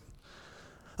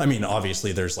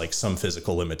 Obviously there's like some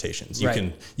physical limitations.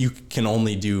 You can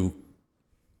only do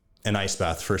an ice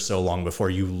bath for so long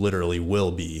before you literally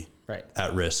will be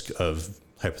at risk of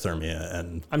hypothermia.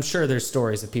 And I'm sure there's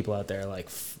stories of people out there like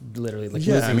literally like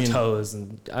losing toes,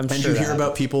 and you hear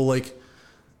about people like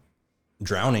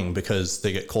drowning because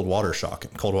they get cold water shock.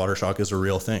 And cold water shock is a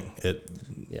real thing. It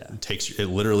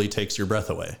literally takes your breath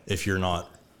away if you're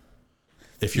not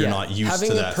used to that feeling.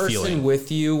 Having a person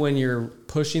with you when you're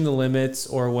pushing the limits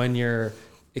or when you're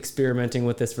experimenting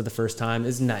with this for the first time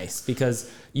is nice,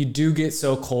 because you do get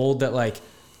so cold that like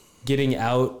getting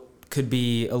out could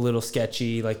be a little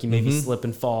sketchy. Like you maybe mm-hmm. slip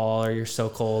and fall, or you're so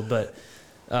cold, but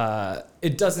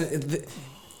it doesn't,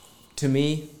 to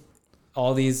me,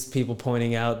 all these people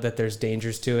pointing out that there's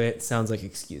dangers to it sounds like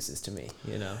excuses to me,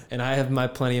 and I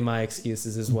have plenty of my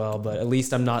excuses as well, but at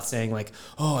least I'm not saying like,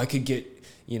 oh, I could get,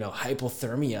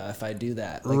 hypothermia if I do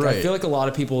that. Like, I feel like a lot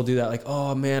of people will do that. Like,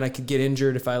 oh man, I could get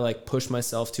injured if I like push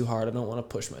myself too hard. I don't want to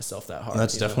push myself that hard.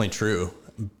 That's definitely true.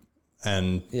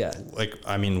 And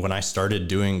when I started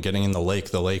getting in the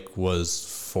lake was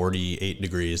 48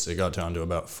 degrees. It got down to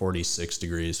about 46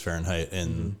 degrees Fahrenheit in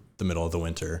mm-hmm. the middle of the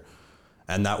winter.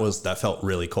 And that felt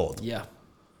really cold. Yeah.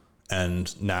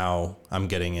 And now I'm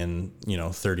getting in,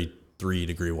 33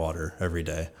 degree water every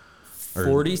day.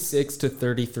 46 to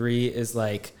 33 is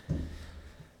like,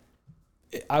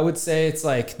 I would say it's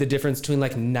like the difference between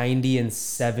like 90 and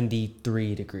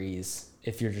 73 degrees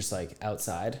if you're just like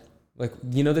outside. Like,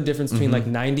 the difference between mm-hmm. like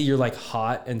 90, you're like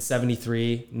hot, and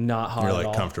 73, not hot at all. You're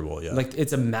like comfortable, yeah. Like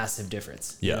it's a massive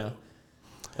difference. Yeah.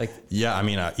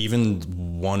 Even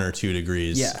 1 or 2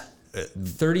 degrees. Yeah.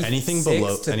 36 anything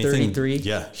below to 33.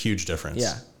 Yeah. Huge difference.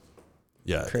 Yeah.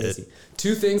 Yeah. Crazy.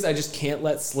 2 things I just can't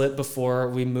let slip before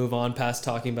we move on past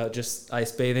talking about just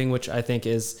ice bathing, which I think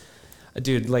is,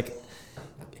 dude, like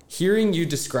hearing you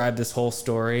describe this whole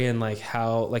story and like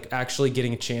how, like actually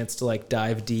getting a chance to like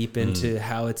dive deep into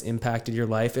how it's impacted your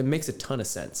life, it makes a ton of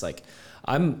sense. Like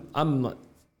I'm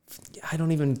I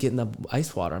don't even get in the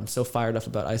ice water. I'm so fired up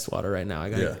about ice water right now.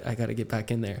 I gotta get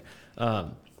back in there.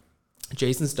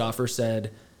 Jason Stoffer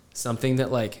said something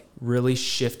that like really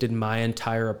shifted my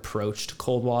entire approach to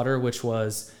cold water, which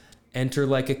was enter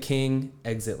like a king,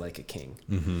 exit like a king.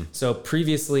 Mm-hmm. So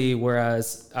previously,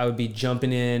 whereas I would be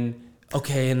jumping in,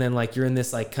 okay, and then like you're in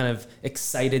this like kind of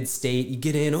excited state, you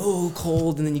get in, oh,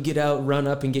 cold, and then you get out, run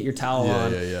up and get your towel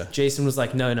on. Yeah. Jason was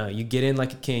like, no, you get in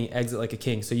like a king, exit like a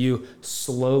king. So you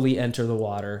slowly enter the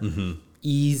water,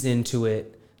 ease into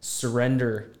it,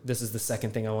 surrender. This is the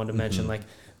second thing I wanted to mention. Like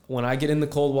when I get in the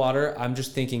cold water, I'm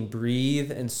just thinking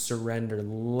breathe and surrender.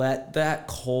 Let that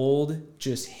cold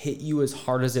just hit you as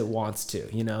hard as it wants to,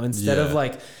 you know, instead of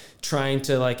like trying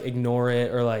to like ignore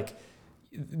it or like,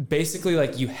 basically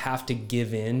like you have to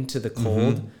give in to the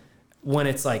cold when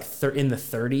it's like in the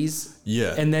 30s.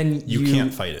 Yeah. And then you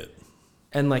can't fight it.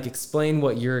 And like explain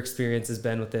what your experience has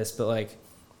been with this. But like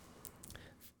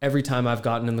every time I've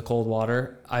gotten in the cold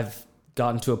water, I've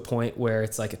gotten to a point where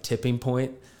it's like a tipping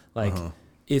point. Like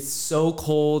it's so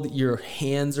cold. Your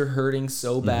hands are hurting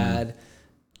so bad.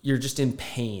 You're just in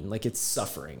pain. Like it's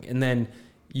suffering. And then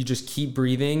you just keep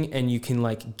breathing and you can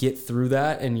like get through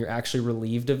that and you're actually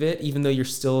relieved of it. Even though you're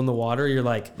still in the water, you're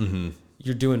like,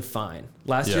 you're doing fine.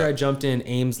 Last year I jumped in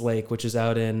Ames Lake, which is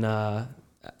out in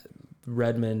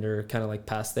Redmond or kind of like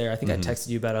past there. I think I texted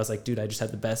you about it. I was like, dude, I just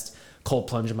had the best cold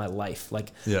plunge of my life.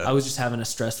 Like I was just having a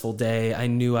stressful day. I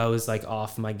knew I was like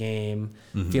off my game,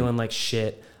 feeling like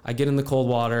shit. I get in the cold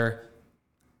water.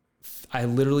 I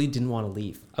literally didn't want to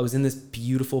leave. I was in this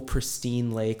beautiful,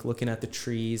 pristine lake looking at the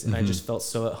trees and I just felt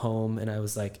so at home. And I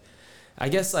was like, I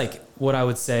guess like what I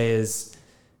would say is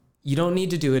you don't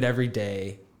need to do it every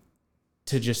day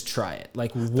to just try it.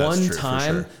 Like one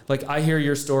time, like I hear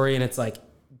your story and it's like,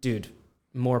 dude,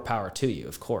 more power to you,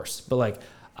 of course. But like,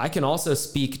 I can also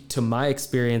speak to my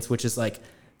experience, which is like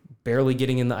barely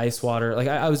getting in the ice water. Like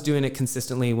I was doing it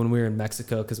consistently when we were in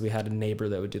Mexico because we had a neighbor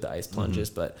that would do the ice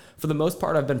plunges. But for the most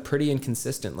part, I've been pretty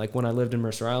inconsistent. Like when I lived in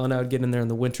Mercer Island, I would get in there in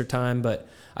the winter time, but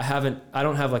I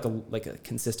don't have like a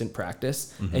consistent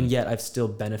practice. And yet I've still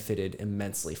benefited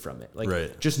immensely from it.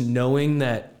 Like just knowing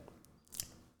that,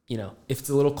 you know, if it's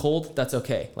a little cold, that's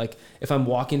okay. Like if I'm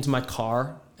walking to my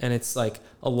car and it's like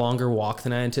a longer walk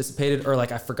than I anticipated, or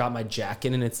like I forgot my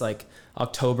jacket and it's like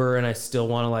October and I still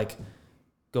want to like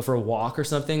go for a walk or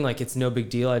something, like it's no big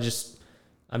deal. I'm just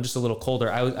a little colder.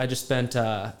 I just spent,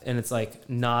 and it's like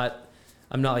I'm not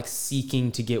like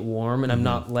seeking to get warm and I'm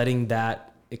not letting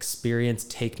that experience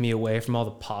take me away from all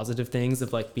the positive things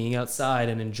of like being outside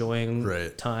and enjoying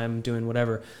time, doing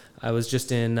whatever. I was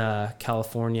just in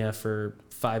California for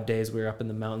 5 days. We were up in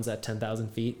the mountains at 10,000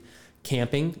 feet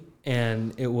camping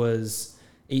and it was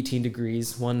 18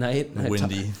 degrees one night.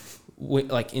 Windy.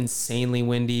 Like insanely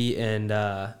windy. And,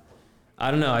 I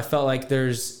don't know. I felt like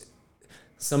there's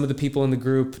some of the people in the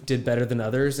group did better than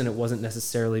others, and it wasn't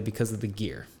necessarily because of the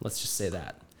gear. Let's just say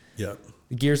that. Yeah.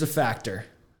 The gear's a factor.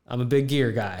 I'm a big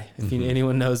gear guy. If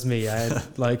anyone knows me, I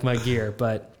like my gear.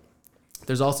 But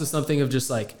there's also something of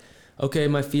just like, okay,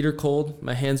 my feet are cold,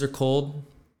 my hands are cold.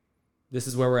 This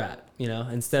is where we're at, you know,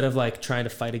 instead of like trying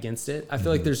to fight against it. I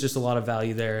feel like there's just a lot of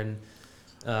value there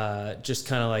and just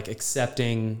kind of like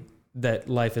accepting that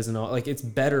life isn't all like it's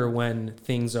better when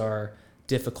things are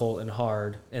difficult and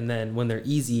hard, and then when they're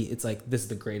easy, it's like this is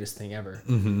the greatest thing ever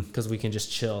because we can just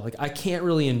chill. Like I can't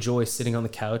really enjoy sitting on the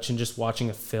couch and just watching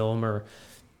a film or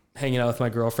hanging out with my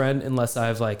girlfriend unless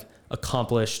I've like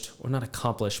not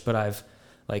accomplished, but I've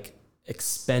like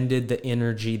expended the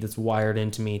energy that's wired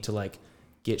into me to like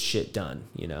get shit done,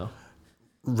 you know?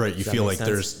 Right. You feel like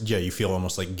sense? You feel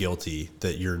almost like guilty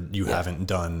that you haven't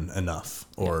done enough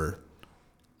or.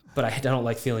 But I don't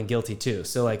like feeling guilty too.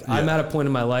 So like I'm at a point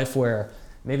in my life where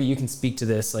maybe you can speak to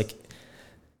this. Like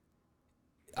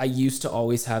I used to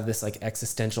always have this like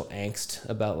existential angst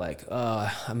about like,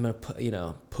 I'm going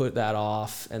to put that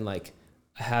off. And like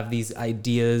I have these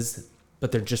ideas,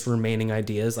 but they're just remaining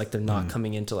ideas. Like they're not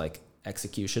coming into like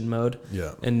execution mode.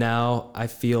 Yeah. And now I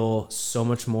feel so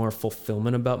much more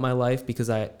fulfillment about my life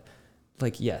because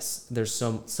yes, there's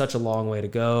such a long way to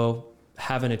go.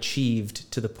 Haven't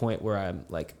achieved to the point where I'm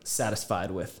like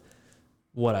satisfied with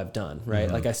what I've done.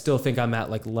 Right. Like I still think I'm at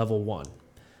like level 1,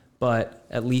 but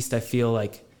at least I feel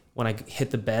like when I hit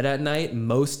the bed at night,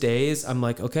 most days I'm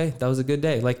like, okay, that was a good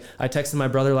day. Like I texted my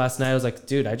brother last night. I was like,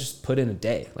 dude, I just put in a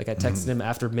day. Like I texted him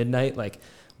after midnight, like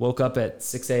woke up at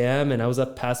 6 a.m. and I was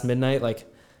up past midnight, like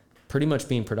pretty much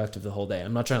being productive the whole day.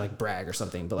 I'm not trying to like brag or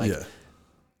something, but like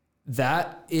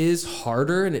that is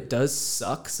harder and it does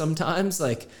suck sometimes.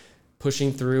 Like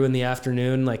pushing through in the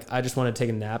afternoon, like I just want to take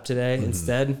a nap today.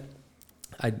 Instead,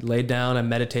 I laid down, I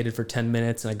meditated for 10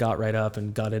 minutes, and I got right up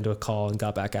and got into a call and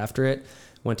got back after it.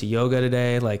 Went to yoga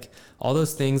today. Like all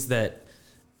those things that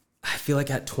I feel like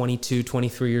at 22,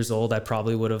 23 years old, I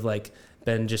probably would have like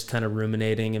been just kind of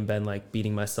ruminating and been like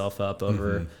beating myself up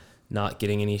over not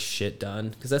getting any shit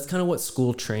done. Cause that's kind of what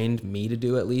school trained me to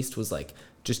do, at least, was like,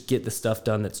 just get the stuff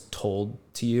done that's told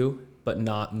to you, but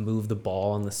not move the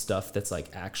ball on the stuff that's like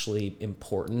actually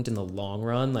important in the long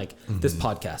run. Like this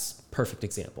podcast, perfect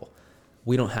example.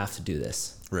 We don't have to do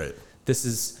this. Right. This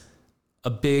is a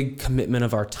big commitment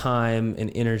of our time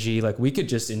and energy. Like we could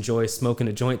just enjoy smoking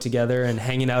a joint together and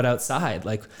hanging out outside.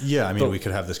 Like, yeah, I mean, we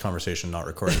could have this conversation not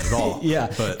recorded at all.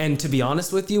 Yeah. And to be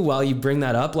honest with you, while you bring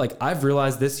that up, like I've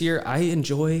realized this year, I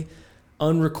enjoy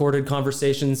unrecorded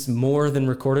conversations more than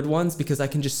recorded ones, because I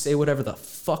can just say whatever the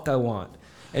fuck I want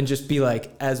and just be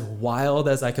like as wild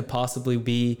as I could possibly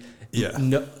be. Yeah.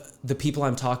 No, the people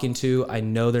I'm talking to, I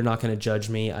know they're not going to judge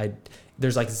me.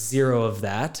 There's like zero of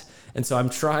that. And so I'm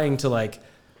trying to like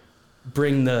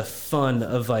bring the fun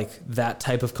of like that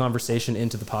type of conversation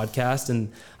into the podcast.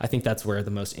 And I think that's where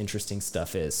the most interesting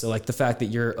stuff is. So like the fact that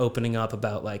you're opening up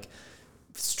about like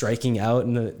striking out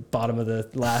in the bottom of the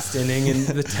last inning in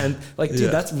the 10th, like,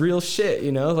 dude, that's real shit,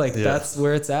 you know, like that's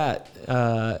where it's at.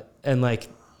 And like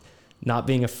not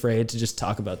being afraid to just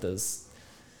talk about those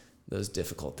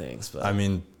difficult things. But I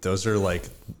mean, those are like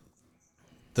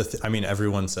I mean,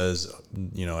 everyone says,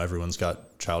 you know, everyone's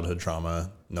got childhood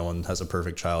trauma. No one has a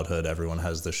perfect childhood. Everyone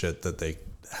has the shit that they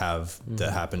have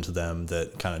that happened to them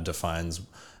that kind of defines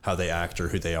how they act or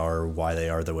who they are, or why they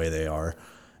are the way they are.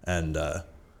 And,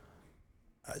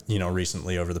 you know,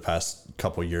 recently over the past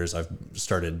couple of years, I've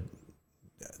started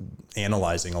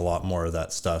analyzing a lot more of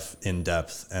that stuff in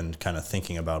depth and kind of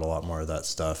thinking about a lot more of that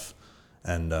stuff.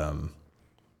 And,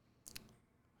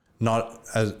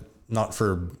 not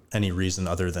for any reason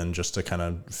other than just to kind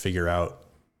of figure out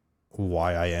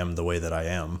why I am the way that I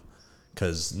am,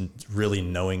 because really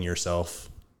knowing yourself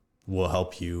will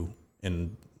help you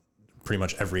in pretty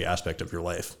much every aspect of your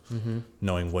life,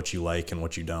 knowing what you like and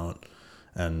what you don't.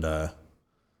 And, I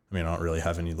mean, I don't really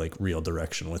have any like real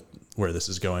direction with where this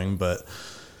is going, but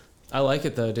I like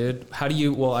it though, dude.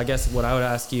 Well, I guess what I would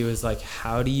ask you is like,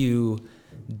 how do you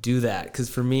do that? 'Cause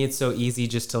for me, it's so easy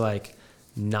just to like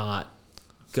not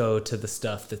go to the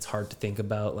stuff that's hard to think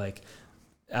about. Like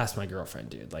ask my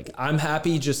girlfriend, dude, like I'm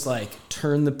happy, just like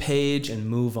turn the page and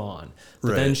move on.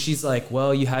 But then she's like,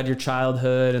 well, you had your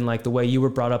childhood and like the way you were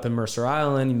brought up in Mercer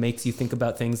Island makes you think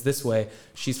about things this way.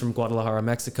 She's from Guadalajara,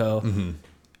 Mexico.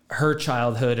 Her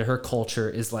childhood and her culture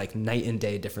is like night and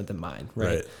day different than mine.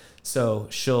 Right. So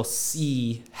she'll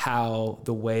see how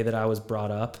the way that I was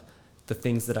brought up, the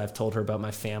things that I've told her about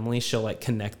my family, she'll like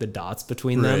connect the dots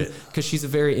between them, because she's a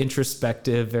very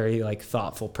introspective, very like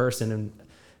thoughtful person. And,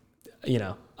 you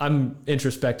know, I'm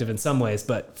introspective in some ways,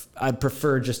 but I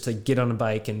prefer just to get on a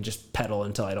bike and just pedal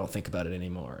until I don't think about it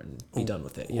anymore and be done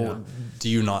with it. You know? Do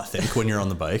you not think when you're on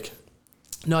the bike?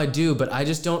 No, I do, but I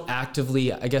just don't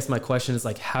actively. I guess my question is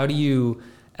like, how do you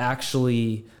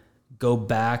actually go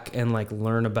back and like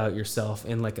learn about yourself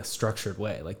in like a structured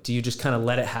way? Like, do you just kind of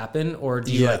let it happen, or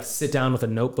do you like sit down with a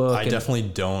notebook? I definitely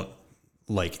don't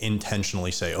like intentionally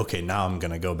say, okay, now I'm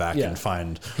going to go back and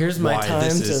find, here's my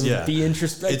time to be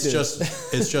introspective.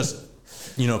 It's just,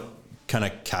 you know, kind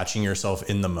of catching yourself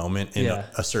in the moment in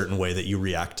a certain way that you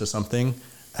react to something.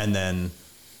 And then,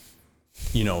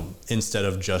 you know, instead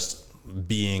of just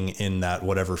being in that,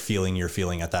 whatever feeling you're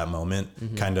feeling at that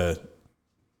moment, kind of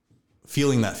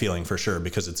feeling that feeling for sure,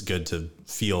 because it's good to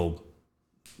feel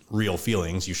real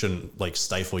feelings. You shouldn't like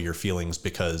stifle your feelings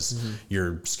because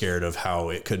you're scared of how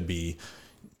it could be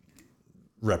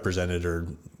represented or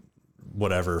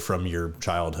whatever from your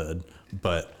childhood.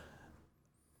 But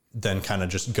then kind of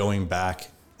just going back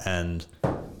and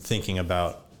thinking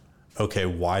about, okay,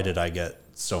 why did I get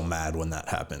so mad when that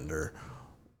happened? Or,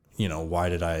 you know, why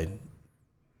did I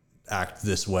act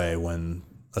this way when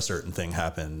a certain thing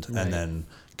happened? And then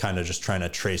kind of just trying to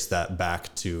trace that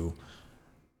back to,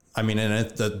 I mean,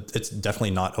 and it's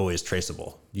definitely not always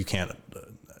traceable. You can't,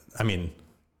 I mean,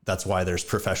 that's why there's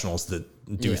professionals that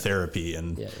do therapy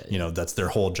and, you know, that's their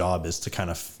whole job, is to kind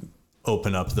of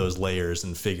open up those layers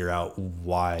and figure out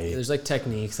why. There's like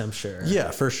techniques, I'm sure. Yeah,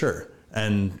 for sure.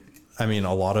 And I mean,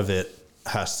 a lot of it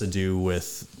has to do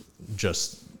with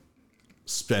just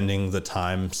spending the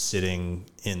time sitting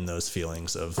in those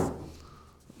feelings of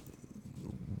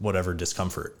whatever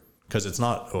discomfort, because it's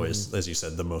not always, as you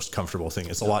said, the most comfortable thing.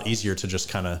 It's a lot easier to just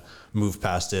kind of move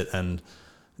past it and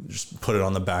just put it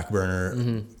on the back burner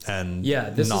and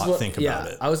not think about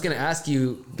it. I was going to ask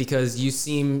you, because you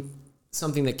seem,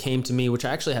 something that came to me, which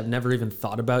I actually have never even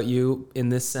thought about you in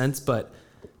this sense, but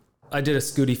I did a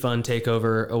Scooty Fund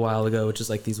takeover a while ago, which is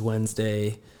like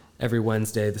every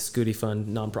Wednesday, the Scooty Fund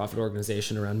nonprofit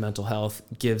organization around mental health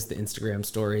gives the Instagram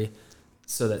story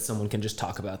so that someone can just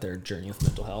talk about their journey with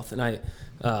mental health. And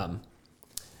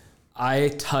I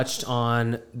touched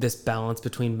on this balance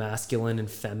between masculine and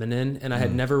feminine, and I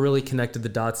had never really connected the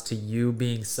dots to you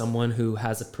being someone who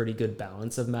has a pretty good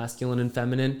balance of masculine and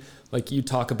feminine. Like you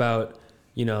talk about,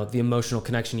 you know, the emotional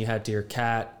connection you had to your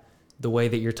cat, the way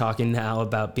that you're talking now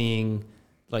about being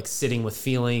like sitting with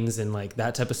feelings and like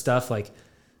that type of stuff. Like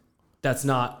that's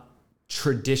not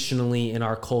traditionally in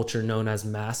our culture known as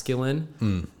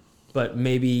masculine, but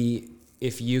maybe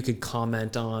if you could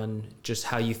comment on just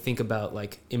how you think about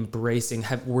like embracing,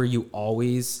 were you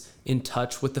always in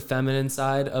touch with the feminine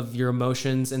side of your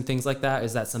emotions and things like that?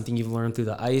 Is that something you've learned through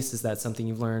the ice? Is that something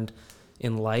you've learned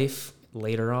in life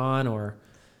later on, or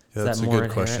yeah, that's a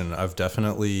good question. I've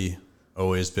definitely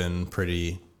always been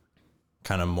pretty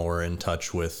kind of more in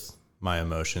touch with my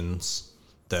emotions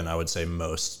than I would say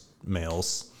most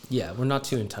males. Yeah, we're not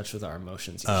too in touch with our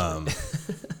emotions usually.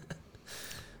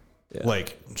 Yeah.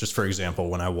 Like, just for example,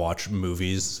 when I watch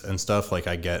movies and stuff, like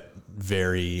I get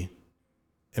very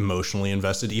emotionally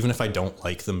invested. Even if I don't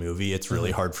like the movie, it's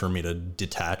really hard for me to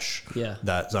detach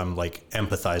that I'm like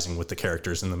empathizing with the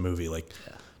characters in the movie, like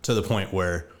to the point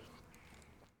where,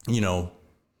 you know,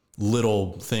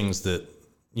 little things that,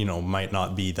 you know, might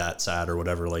not be that sad or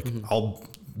whatever, like I'll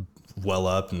well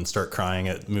up and start crying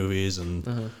at movies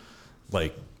and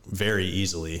like very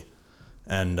easily.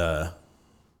 And,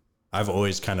 I've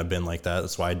always kind of been like that.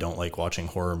 That's why I don't like watching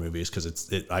horror movies,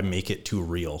 because I make it too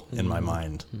real in my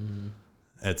mind.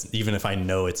 It's even if I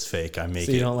know it's fake, I make it.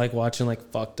 So you don't like watching like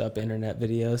fucked up internet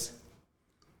videos?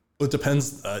 Well, it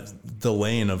depends the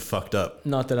lane of fucked up.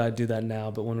 Not that I do that now,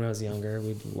 but when I was younger,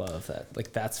 we'd love that.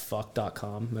 Like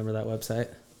that'sfuck.com. Remember that website?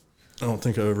 I don't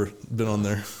think I've ever been on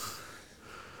there.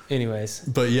 Anyways.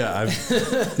 But yeah,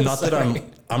 not that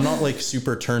I'm not like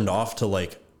super turned off to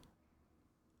like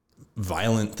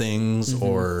violent things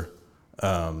or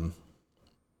kind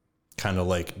of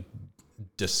like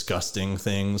disgusting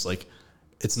things. Like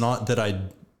it's not that I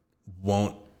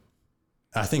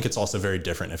think it's also very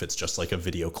different if it's just like a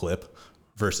video clip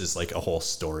versus like a whole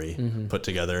story put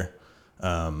together.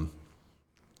 But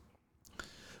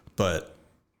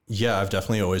yeah, I've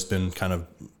definitely always been kind of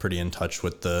pretty in touch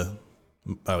with the,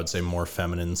 I would say, more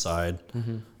feminine side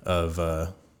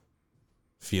of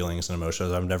feelings and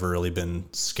emotions. I've never really been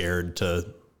scared to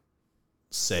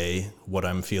say what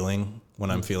I'm feeling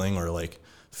when I'm feeling, or like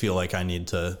feel like I need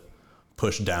to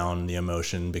push down the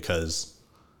emotion, because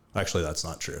actually that's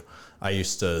not true. I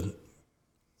used to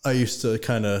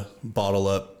kind of bottle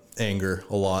up anger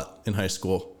a lot in high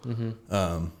school.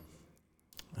 I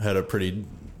had a pretty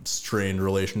strained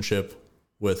relationship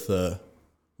with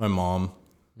my mom,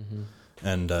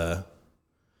 and I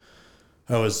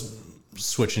was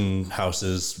switching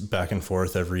houses back and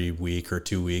forth every week or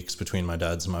 2 weeks between my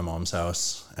dad's and my mom's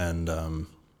house. And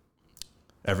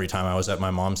every time I was at my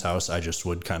mom's house, I just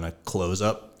would kind of close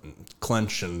up, and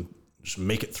clench, and just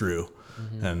make it through.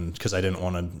 And because I didn't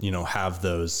want to, you know, have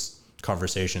those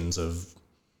conversations of,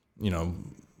 you know,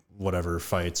 whatever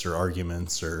fights or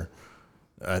arguments, or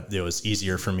it was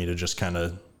easier for me to just kind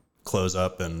of close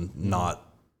up and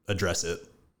not address it,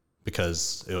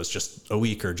 because it was just a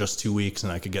week or just 2 weeks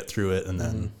and I could get through it, and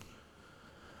then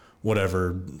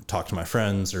whatever, talk to my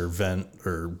friends or vent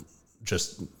or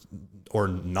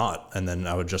not. And then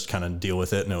I would just kind of deal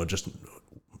with it, and it would just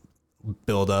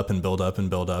build up and build up and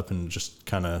build up, and just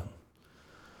kind of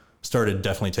started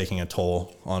definitely taking a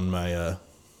toll on my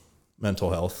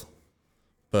mental health.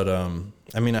 But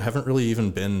I mean, I haven't really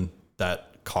even been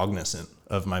that cognizant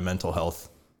of my mental health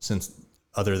since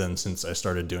I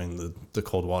started doing the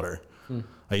cold water.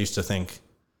 I used to think,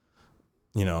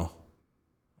 you know,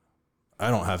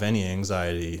 I don't have any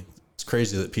anxiety. It's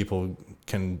crazy that people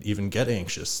can even get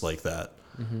anxious like that.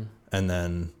 And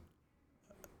then,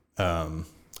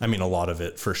 I mean, a lot of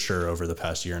it for sure over the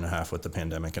past year and a half with the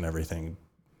pandemic and everything,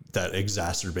 that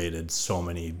exacerbated so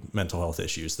many mental health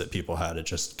issues that people had. It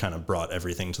just kind of brought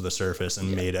everything to the surface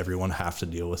and made everyone have to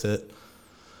deal with it.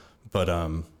 But,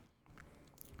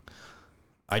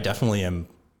 I definitely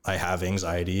I have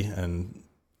anxiety, and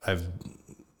I've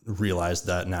realized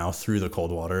that now through the cold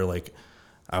water. Like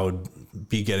I would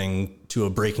be getting to a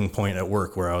breaking point at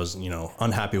work where I was, you know,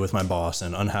 unhappy with my boss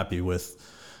and unhappy with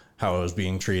how I was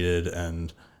being treated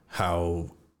and how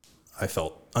I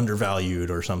felt undervalued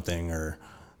or something,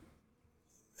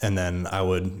 and then I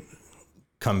would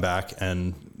come back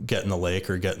and get in the lake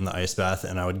or get in the ice bath,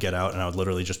 and I would get out and I would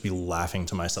literally just be laughing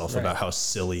to myself about how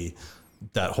silly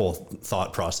that whole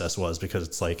thought process was, because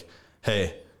it's like,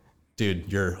 hey,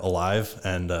 dude, you're alive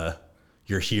and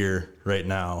you're here right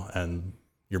now and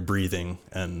you're breathing,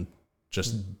 and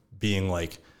just being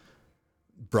like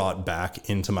brought back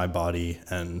into my body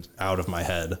and out of my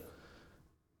head,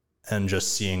 and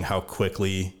just seeing how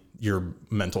quickly your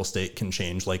mental state can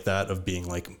change like that, of being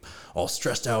like all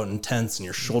stressed out and tense and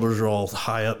your shoulders are all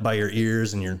high up by your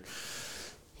ears and you're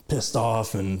pissed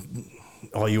off and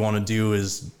all you want to do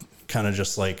is kind of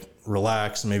just like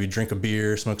relax and maybe drink a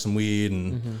beer, smoke some weed,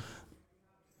 and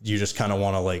you just kind of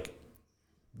want to like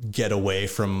get away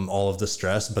from all of the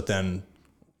stress. But then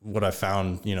what I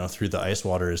found, you know, through the ice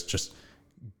water is just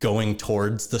going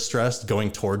towards the stress,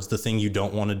 going towards the thing you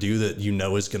don't want to do that you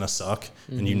know is going to suck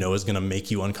and you know is going to make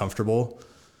you uncomfortable.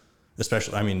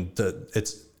 Especially, I mean,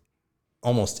 it's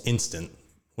almost instant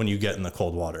when you get in the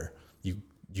cold water.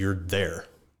 You're there.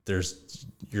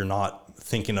 You're not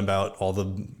thinking about all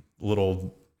the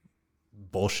little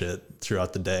bullshit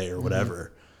throughout the day or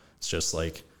whatever. It's just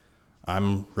like,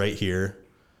 I'm right here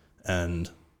and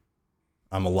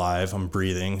I'm alive, I'm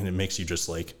breathing, and it makes you just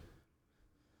like,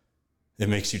 it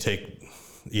makes you take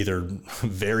either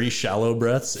very shallow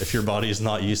breaths if your body is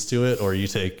not used to it, or you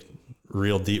take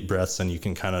real deep breaths and you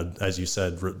can kind of, as you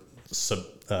said, what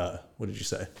did you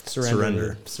say?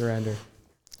 Surrender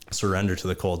to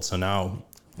the cold. So now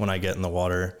when I get in the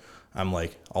water, I'm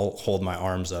like, I'll hold my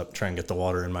arms up, try and get the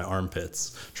water in my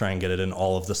armpits, try and get it in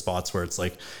all of the spots where it's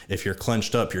like, if you're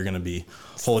clenched up, you're going to be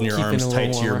holding your arms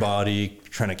tight to your body,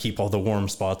 trying to keep all the warm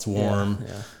spots warm.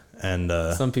 Yeah. And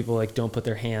some people like don't put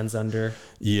their hands under.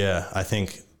 Yeah,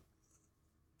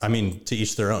 I mean, to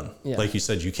each their own. Yeah. Like you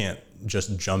said, you can't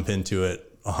just jump into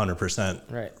it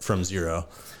 100% from zero.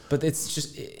 But it's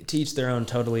just to each their own,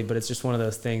 totally. But it's just one of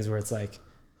those things where it's like,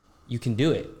 you can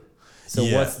do it. So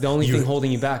what's the only thing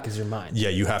holding you back is your mind. Yeah,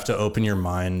 you have to open your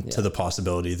mind to the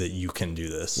possibility that you can do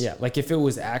this. Yeah, like if it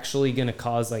was actually going to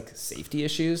cause like safety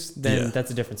issues, then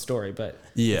that's a different story. But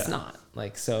it's not.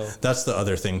 Like, so that's the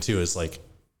other thing too, is like,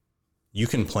 you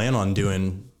can plan on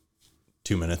doing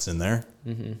 2 minutes in there.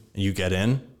 You get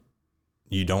in,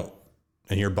 you don't,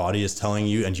 and your body is telling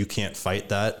you, and you can't fight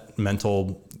that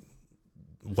mental,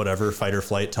 whatever, fight or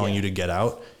flight telling you to get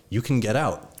out. You can get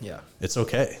out. Yeah. It's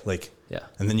okay. Like,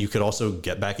 and then you could also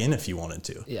get back in if you wanted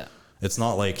to. Yeah. It's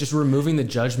not like just removing the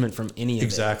judgment from any of it.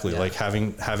 Exactly. Like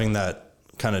having that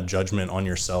kind of judgment on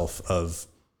yourself of,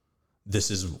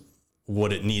 this is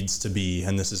what it needs to be,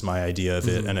 and this is my idea of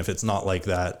it. And if it's not like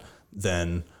that,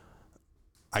 then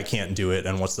I can't do it.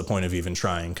 And what's the point of even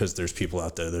trying? Because there's people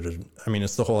out there that are, I mean,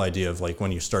 it's the whole idea of like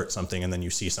when you start something and then you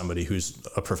see somebody who's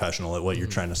a professional at what you're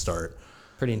trying to start.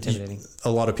 Pretty intimidating. A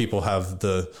lot of people have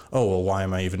the, oh, well, why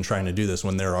am I even trying to do this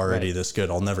when they're already this good?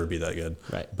 I'll never be that good.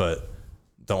 Right. But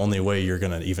the only way you're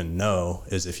going to even know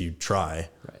is if you try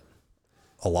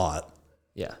a lot.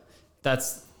 Yeah.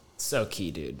 That's so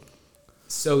key, dude.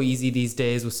 So easy these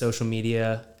days with social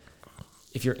media.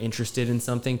 If you're interested in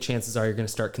something, chances are you're going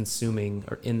to start consuming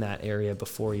or in that area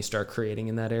before you start creating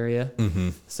in that area.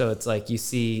 So it's like, you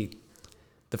see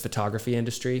the photography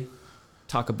industry,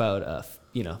 talk about,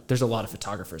 you know, there's a lot of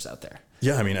photographers out there.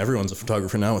 Yeah. I mean, everyone's a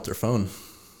photographer now with their phone.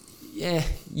 Yeah,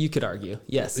 you could argue.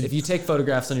 Yes. If you take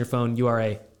photographs on your phone, you are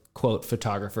a quote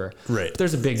photographer. Right. But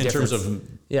there's a big difference. In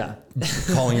terms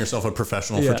of calling yourself a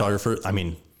professional photographer, I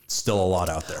mean, still a lot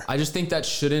out there. I just think that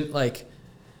shouldn't, like,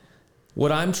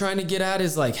 what I'm trying to get at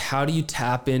is like, how do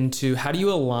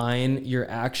you align your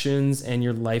actions and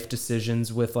your life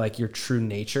decisions with like your true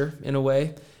nature in a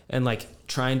way? And like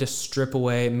trying to strip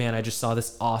away, man, I just saw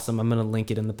this awesome. I'm going to link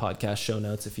it in the podcast show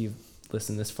notes if you've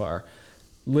listened this far.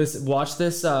 Watch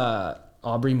this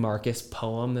Aubrey Marcus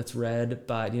poem that's read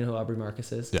by, do you know who Aubrey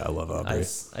Marcus is? Yeah, I love Aubrey.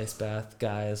 Ice bath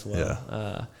guy as well.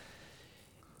 Yeah.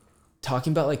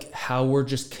 Talking about like how we're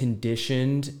just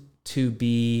conditioned to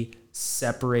be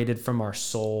separated from our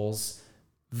souls,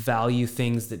 value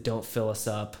things that don't fill us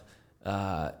up,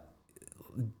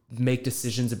 make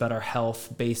decisions about our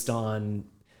health based on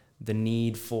the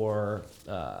need for,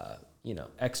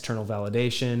 external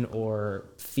validation or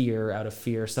fear out of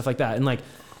fear, stuff like that. And like,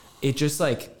 it just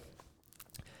like,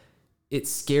 it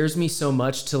scares me so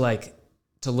much to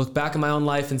look back at my own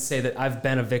life and say that I've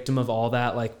been a victim of all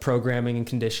that, like programming and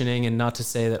conditioning, and not to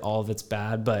say that all of it's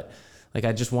bad, but like,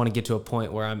 I just want to get to a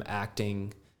point where I'm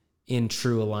acting in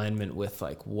true alignment with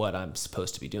like what I'm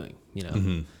supposed to be doing, you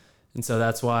know? And so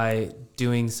that's why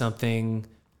doing something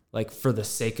like for the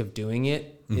sake of doing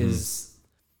it is,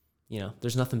 you know,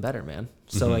 there's nothing better, man.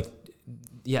 So like,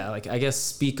 like I guess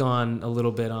speak on a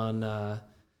little bit on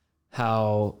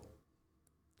how,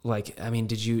 like, I mean,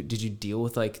 did you deal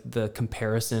with like the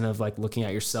comparison of like looking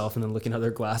at yourself and then looking at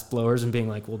other glass blowers and being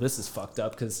like, well, this is fucked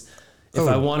up because if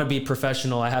I want to be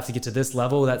professional, I have to get to this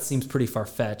level. That seems pretty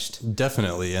far-fetched.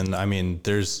 Definitely. And I mean,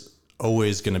 there's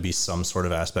always going to be some sort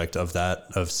of aspect of that,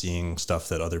 of seeing stuff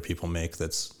that other people make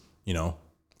that's, you know,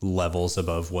 levels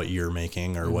above what you're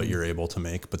making or what you're able to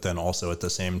make. But then also at the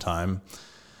same time,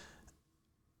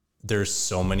 there's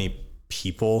so many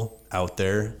people out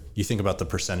there. You think about the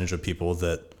percentage of people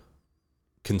that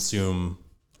consume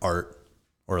art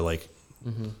or like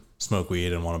smoke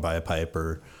weed and want to buy a pipe,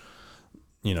 or,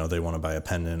 you know, they want to buy a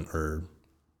pendant, or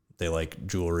they like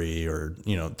jewelry, or,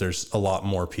 you know, there's a lot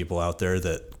more people out there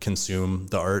that consume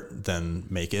the art than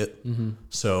make it.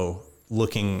 So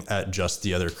looking at just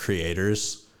the other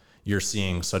creators, you're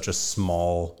seeing such a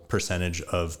small percentage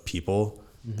of people.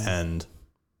 And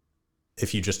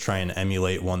if you just try and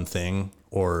emulate one thing,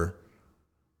 or,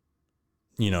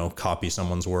 you know, copy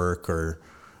someone's work, or,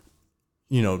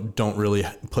 you know, don't really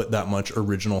put that much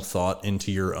original thought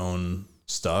into your own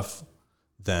stuff,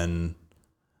 then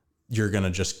you're going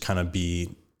to just kind of be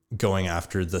going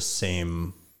after the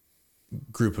same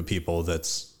group of people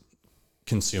that's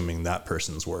consuming that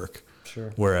person's work.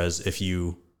 Sure. Whereas if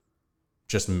you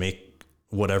just make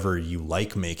whatever you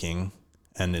like making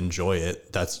and enjoy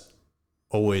it, that's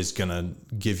always going to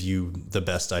give you the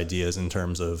best ideas in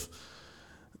terms of,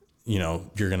 you know,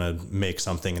 you're going to make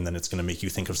something and then it's going to make you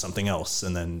think of something else,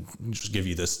 and then just give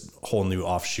you this whole new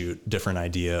offshoot, different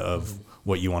idea of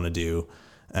what you want to do.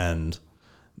 And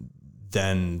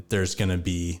then there's going to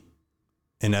be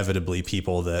inevitably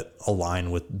people that align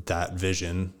with that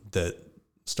vision that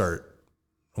start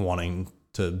wanting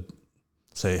to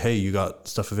say, hey, you got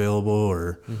stuff available,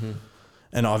 or,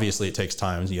 and obviously it takes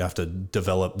time. You have to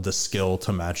develop the skill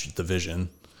to match the vision.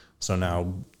 So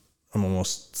now I'm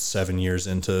almost 7 years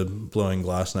into blowing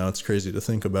glass now. It's crazy to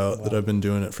think about that I've been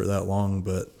doing it for that long,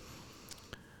 but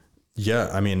yeah,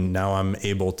 I mean, now I'm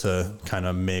able to kind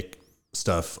of make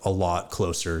stuff a lot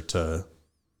closer to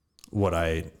what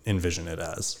I envision it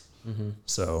as.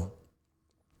 So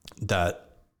that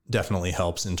definitely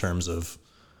helps in terms of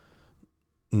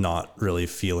not really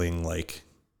feeling like,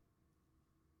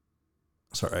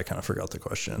 sorry, I kind of forgot the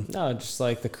question. No, just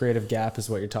like the creative gap is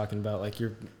what you're talking about. Like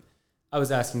I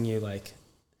was asking you, like,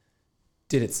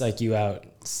 did it psych you out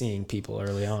seeing people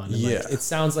early on? And Yeah. Like, it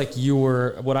sounds like you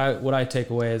were, what I take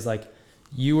away is like,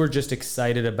 you were just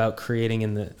excited about creating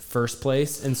in the first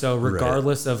place. And so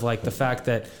regardless of like the fact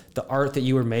that the art that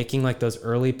you were making, like those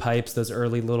early pipes, those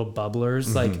early little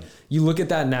bubblers, like you look at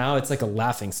that now, it's like a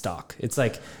laughing stock. It's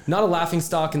like not a laughing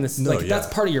stock in this,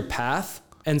 that's part of your path.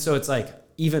 And so it's like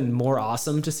even more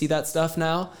awesome to see that stuff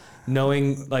now,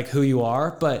 knowing like who you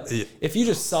are. But if you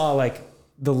just saw like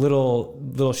the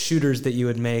little shooters that you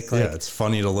would make, like, it's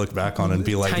funny to look back on and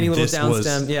be like, tiny little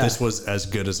this was as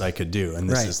good as I could do. And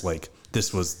this is like,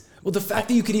 this was, well, the fact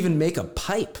that you could even make a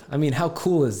pipe, I mean, how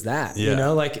cool is that? Yeah. You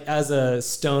know, like as a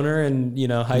stoner in, you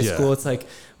know, high school, it's like,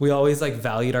 we always like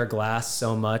valued our glass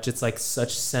so much. It's like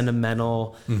such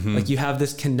sentimental, like you have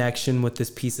this connection with this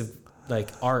piece of like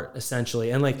art essentially.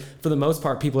 And like, for the most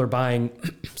part, people are buying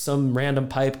some random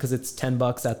pipe because it's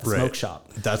 $10 at the smoke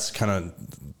shop. That's kind of,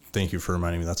 thank you for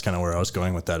reminding me. That's kind of where I was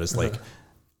going with that, is like,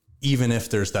 even if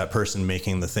there's that person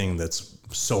making the thing that's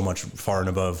so much far and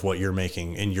above what you're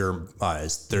making in your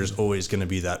eyes, there's always going to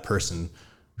be that person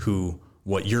who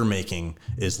what you're making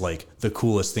is like the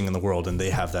coolest thing in the world, and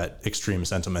they have that extreme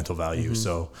sentimental value.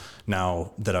 So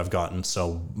now that I've gotten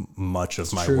so much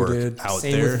of my work out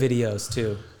Same there, with videos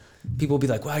too. People will be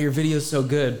like, wow, your video's so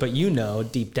good. But you know,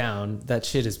 deep down, that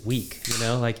shit is weak. You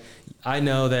know, like I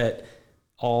know that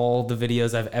all the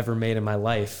videos I've ever made in my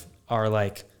life are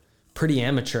like pretty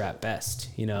amateur at best,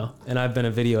 you know, and I've been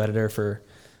a video editor for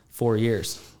 4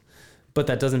 years, but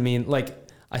that doesn't mean like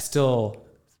I still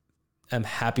am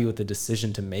happy with the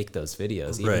decision to make those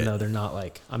videos, even though they're not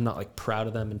like, I'm not like proud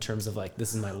of them in terms of like,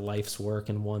 this is my life's work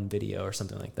in one video or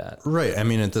something like that. Right. I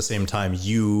mean, at the same time,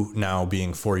 you now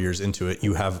being 4 years into it,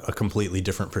 you have a completely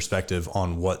different perspective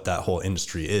on what that whole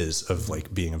industry is of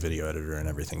like being a video editor and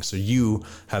everything. So you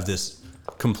have this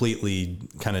completely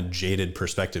kind of jaded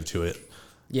perspective to it.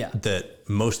 Yeah. That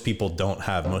most people don't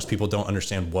have. Most people don't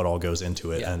understand what all goes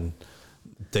into it. Yeah. And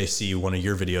they see one of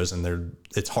your videos and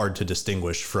it's hard to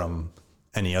distinguish from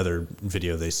any other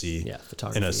video they see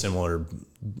in a similar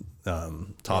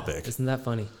topic. Yeah. Isn't that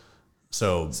funny?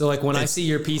 So like when I see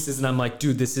your pieces and I'm like,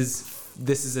 dude, this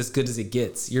is as good as it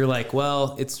gets. You're like,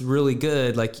 well, it's really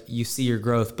good. Like you see your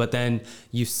growth, but then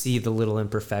you see the little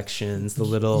imperfections, the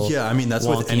little I mean, that's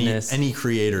wonkiness. what any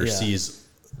creator sees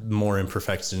more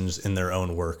imperfections in their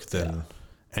own work than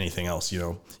anything else. You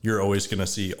know, you're always going to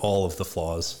see all of the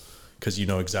flaws because you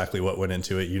know exactly what went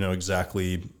into it. You know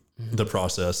exactly the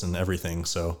process and everything.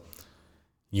 So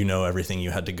you know, everything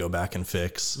you had to go back and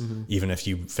fix, even if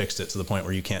you fixed it to the point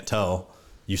where you can't tell,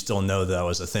 you still know that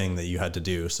was a thing that you had to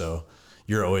do. So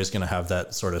you're always going to have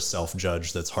that sort of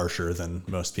self-judge that's harsher than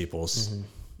most people's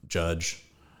judge.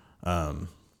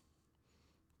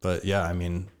 But yeah, I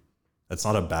mean, it's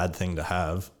not a bad thing to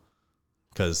have,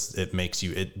 because it makes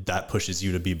you, that pushes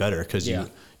you to be better, because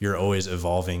you're always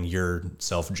evolving your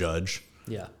self-judge.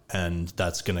 Yeah. And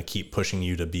that's going to keep pushing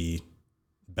you to be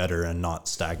better and not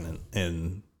stagnant.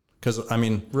 And because, I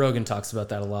mean, Rogan talks about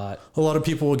that a lot. A lot of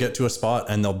people will get to a spot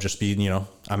and they'll just be, you know,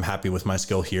 I'm happy with my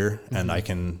skill here, and I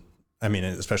can, I mean,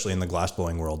 especially in the glass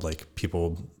blowing world, like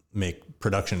people make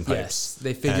production pipes. Yes,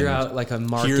 they figure out like a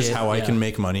market. Here's how I can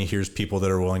make money. Here's people that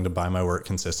are willing to buy my work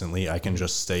consistently. I can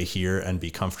just stay here and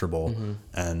be comfortable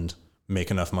and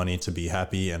make enough money to be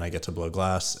happy, and I get to blow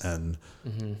glass, and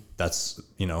that's,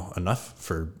 you know, enough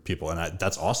for people. And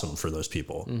that's awesome for those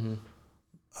people.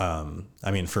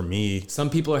 I mean, for me, some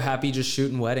people are happy just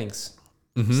shooting weddings.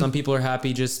 Some people are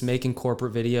happy just making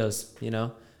corporate videos, you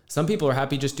know. Some people are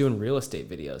happy just doing real estate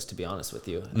videos, to be honest with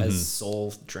you, as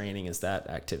soul draining as that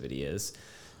activity is.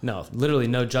 No, literally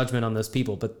no judgment on those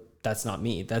people, but that's not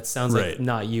me. That sounds like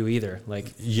not you either.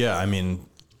 Like, yeah, I mean,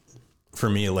 for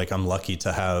me, like, I'm lucky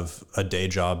to have a day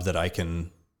job that I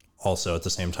can also at the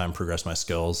same time progress my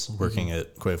skills, working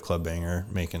at Quave Club Banger,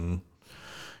 making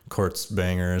quartz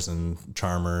bangers and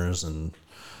charmers and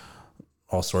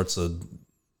all sorts of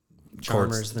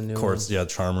Charmers, the new quartz. one. Yeah,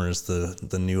 Charmers,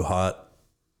 the new hot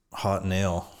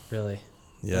nail. Really?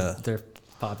 Yeah. They're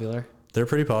popular? They're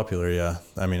pretty popular, yeah.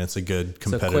 I mean, it's a good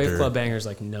competitor. So Quave Club Banger is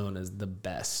like known as the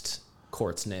best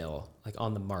quartz nail like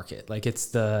on the market. Like it's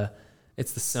the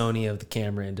Sony of the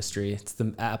camera industry. It's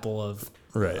the Apple of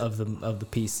the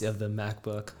PC of the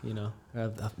MacBook, you know,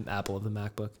 the Apple of the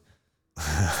MacBook.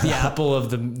 The Apple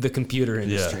of the computer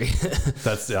industry. Yeah.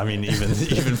 That's, I mean,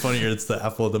 even funnier. It's the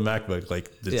Apple of the MacBook. Like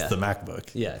it's the MacBook.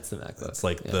 Yeah, it's the MacBook. It's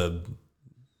like the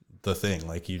thing.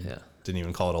 Like you didn't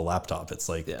even call it a laptop. It's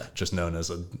like just known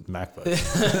as a MacBook.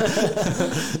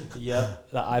 Yeah,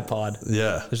 the iPod.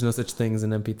 Yeah, there's no such thing as an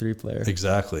MP3 player.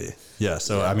 Exactly. Yeah.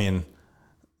 So I mean,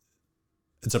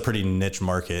 it's a pretty niche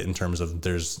market in terms of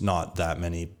there's not that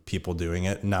many people doing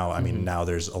it now. I mean, now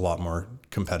there's a lot more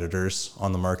competitors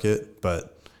on the market,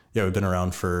 but yeah, we've been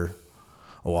around for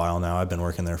a while now. I've been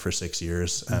working there for 6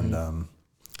 years, and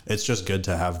it's just good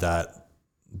to have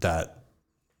that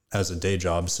as a day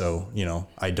job. So, you know,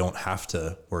 I don't have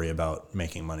to worry about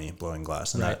making money blowing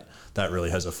glass. And that really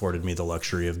has afforded me the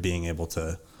luxury of being able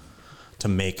to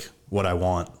make what I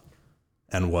want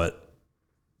and what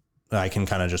I can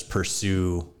kind of just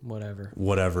pursue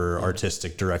whatever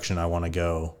artistic direction I want to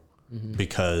go,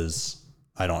 because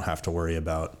I don't have to worry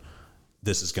about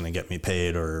this is going to get me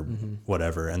paid or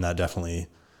whatever. And that definitely,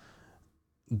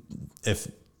 if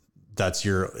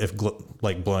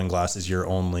blowing glass is your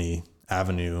only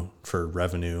avenue for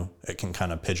revenue, it can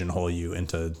kind of pigeonhole you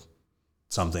into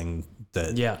something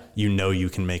that you know you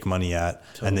can make money at,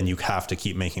 and then you have to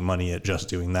keep making money at just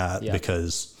doing that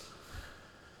because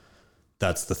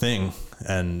that's the thing.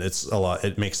 And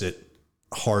it makes it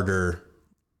harder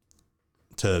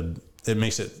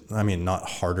I mean, not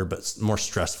harder, but more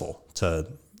stressful to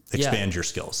expand your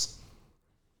skills.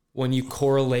 When you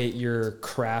correlate your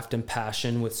craft and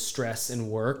passion with stress and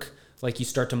work, like you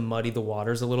start to muddy the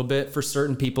waters a little bit. For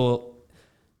certain people,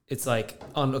 it's like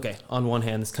on one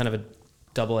hand, it's kind of a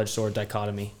double-edged sword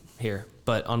dichotomy here.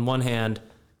 But on one hand,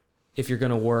 if you're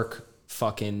going to work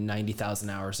fucking 90,000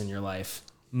 hours in your life,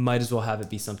 might as well have it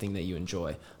be something that you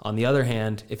enjoy. On the other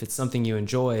hand, if it's something you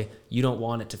enjoy, you don't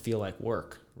want it to feel like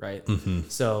work, right?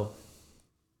 So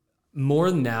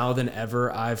more now than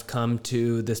ever, I've come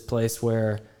to this place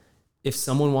where if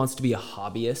someone wants to be a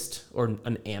hobbyist or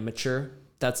an amateur,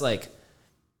 that's like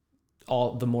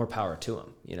all the more power to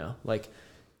them, you know, like,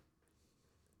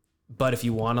 but if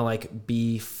you want to like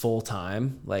be full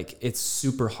time, like it's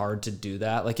super hard to do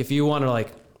that. Like if you want to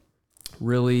like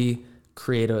really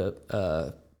create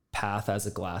a path as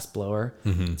a glass blower,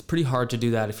 it's pretty hard to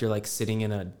do that if you're like sitting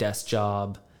in a desk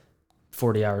job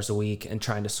 40 hours a week and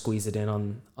trying to squeeze it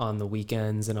in on the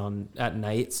weekends and at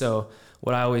night. So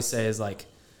what I always say is like,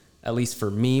 at least for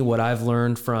me, what I've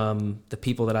learned from the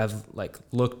people that I've like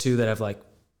looked to that have like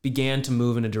began to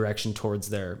move in a direction towards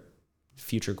their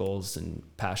future goals and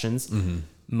passions,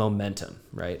 momentum,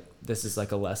 right? This is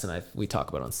like a lesson we talk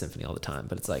about on Symphony all the time,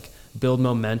 but it's like build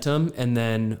momentum. And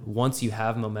then once you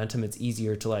have momentum, it's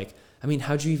easier to like, I mean,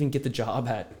 how'd you even get the job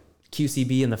at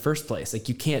QCB in the first place? Like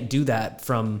you can't do that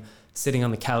from sitting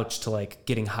on the couch to like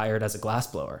getting hired as a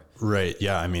glassblower. Right.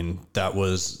 Yeah. I mean, that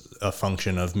was a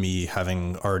function of me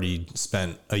having already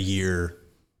spent a year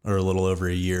or a little over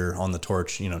a year on the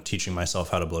torch, teaching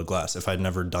myself how to blow glass. If I'd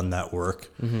never done that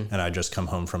work and I just come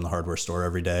home from the hardware store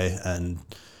every day and,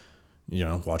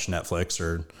 watch Netflix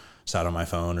or sat on my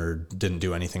phone or didn't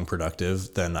do anything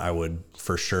productive, then I would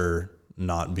for sure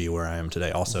not be where I am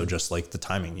today. Also, just like the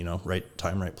timing, right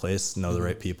time, right place, know the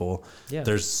right people. Yeah.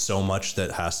 There's so much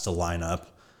that has to line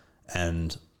up,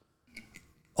 and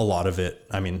a lot of it,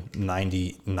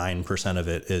 99% of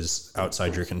it is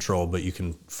outside your control, but you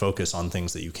can focus on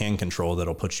things that you can control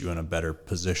that'll put you in a better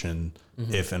position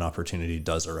if an opportunity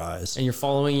does arise. And you're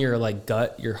following your like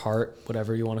gut, your heart,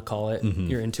 whatever you want to call it,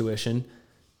 your intuition,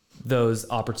 those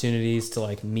opportunities to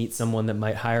like meet someone that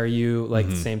might hire you. Like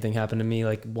the same thing happened to me.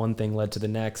 Like one thing led to the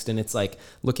next. And it's like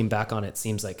looking back on it,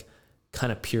 seems like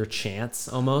kind of pure chance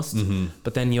almost.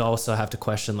 But then you also have to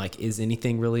question, like, is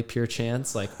anything really pure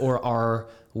chance? Like, or are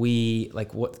we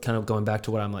like, what kind of going back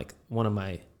to what I'm like, one of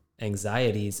my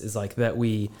anxieties is like that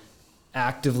we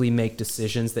actively make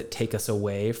decisions that take us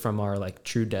away from our like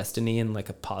true destiny in like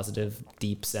a positive,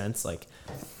 deep sense. Like,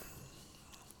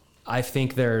 I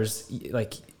think there's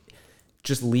like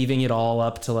just leaving it all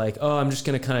up to like, oh, I'm just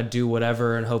going to kind of do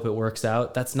whatever and hope it works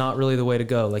out. That's not really the way to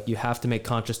go. Like, you have to make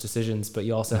conscious decisions, but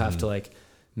you also have to like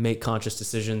make conscious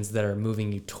decisions that are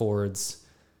moving you towards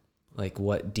like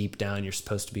what deep down you're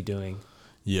supposed to be doing.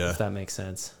 Yeah. If that makes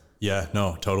sense. Yeah,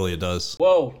 no, totally it does.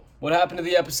 Whoa, what happened to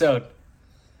the episode?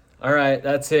 All right,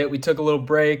 that's it. We took a little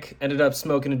break, ended up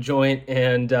smoking a joint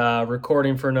and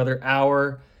recording for another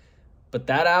hour. But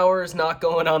that hour is not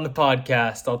going on the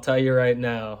podcast, I'll tell you right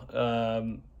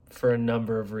now, for a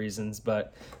number of reasons.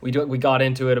 But we got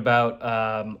into it about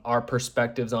our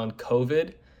perspectives on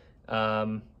COVID,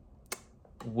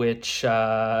 which,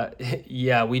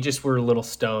 we just were a little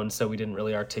stoned, so we didn't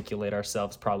really articulate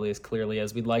ourselves probably as clearly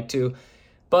as we'd like to.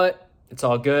 But it's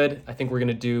all good. I think we're going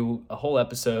to do a whole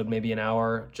episode, maybe an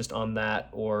hour, just on that,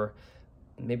 or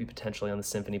maybe potentially on the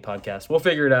Symphony podcast. We'll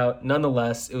figure it out.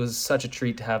 Nonetheless, it was such a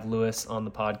treat to have Lewis on the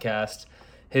podcast.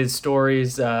 His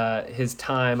stories, his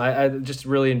time, I just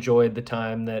really enjoyed the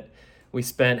time that we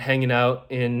spent hanging out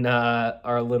in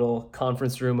our little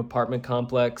conference room apartment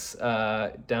complex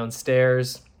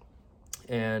downstairs.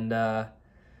 And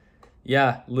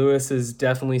Lewis is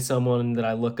definitely someone that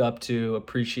I look up to,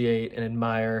 appreciate, and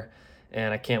admire.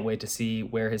 And I can't wait to see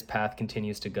where his path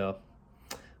continues to go.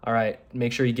 All right,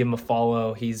 make sure you give him a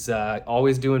follow. He's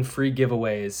always doing free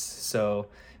giveaways. So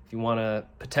if you want to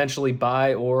potentially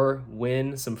buy or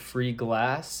win some free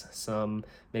glass,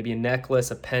 maybe a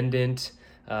necklace, a pendant,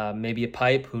 maybe a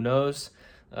pipe, who knows,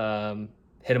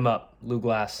 hit him up. Lou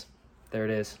Glass. There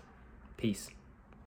it is. Peace.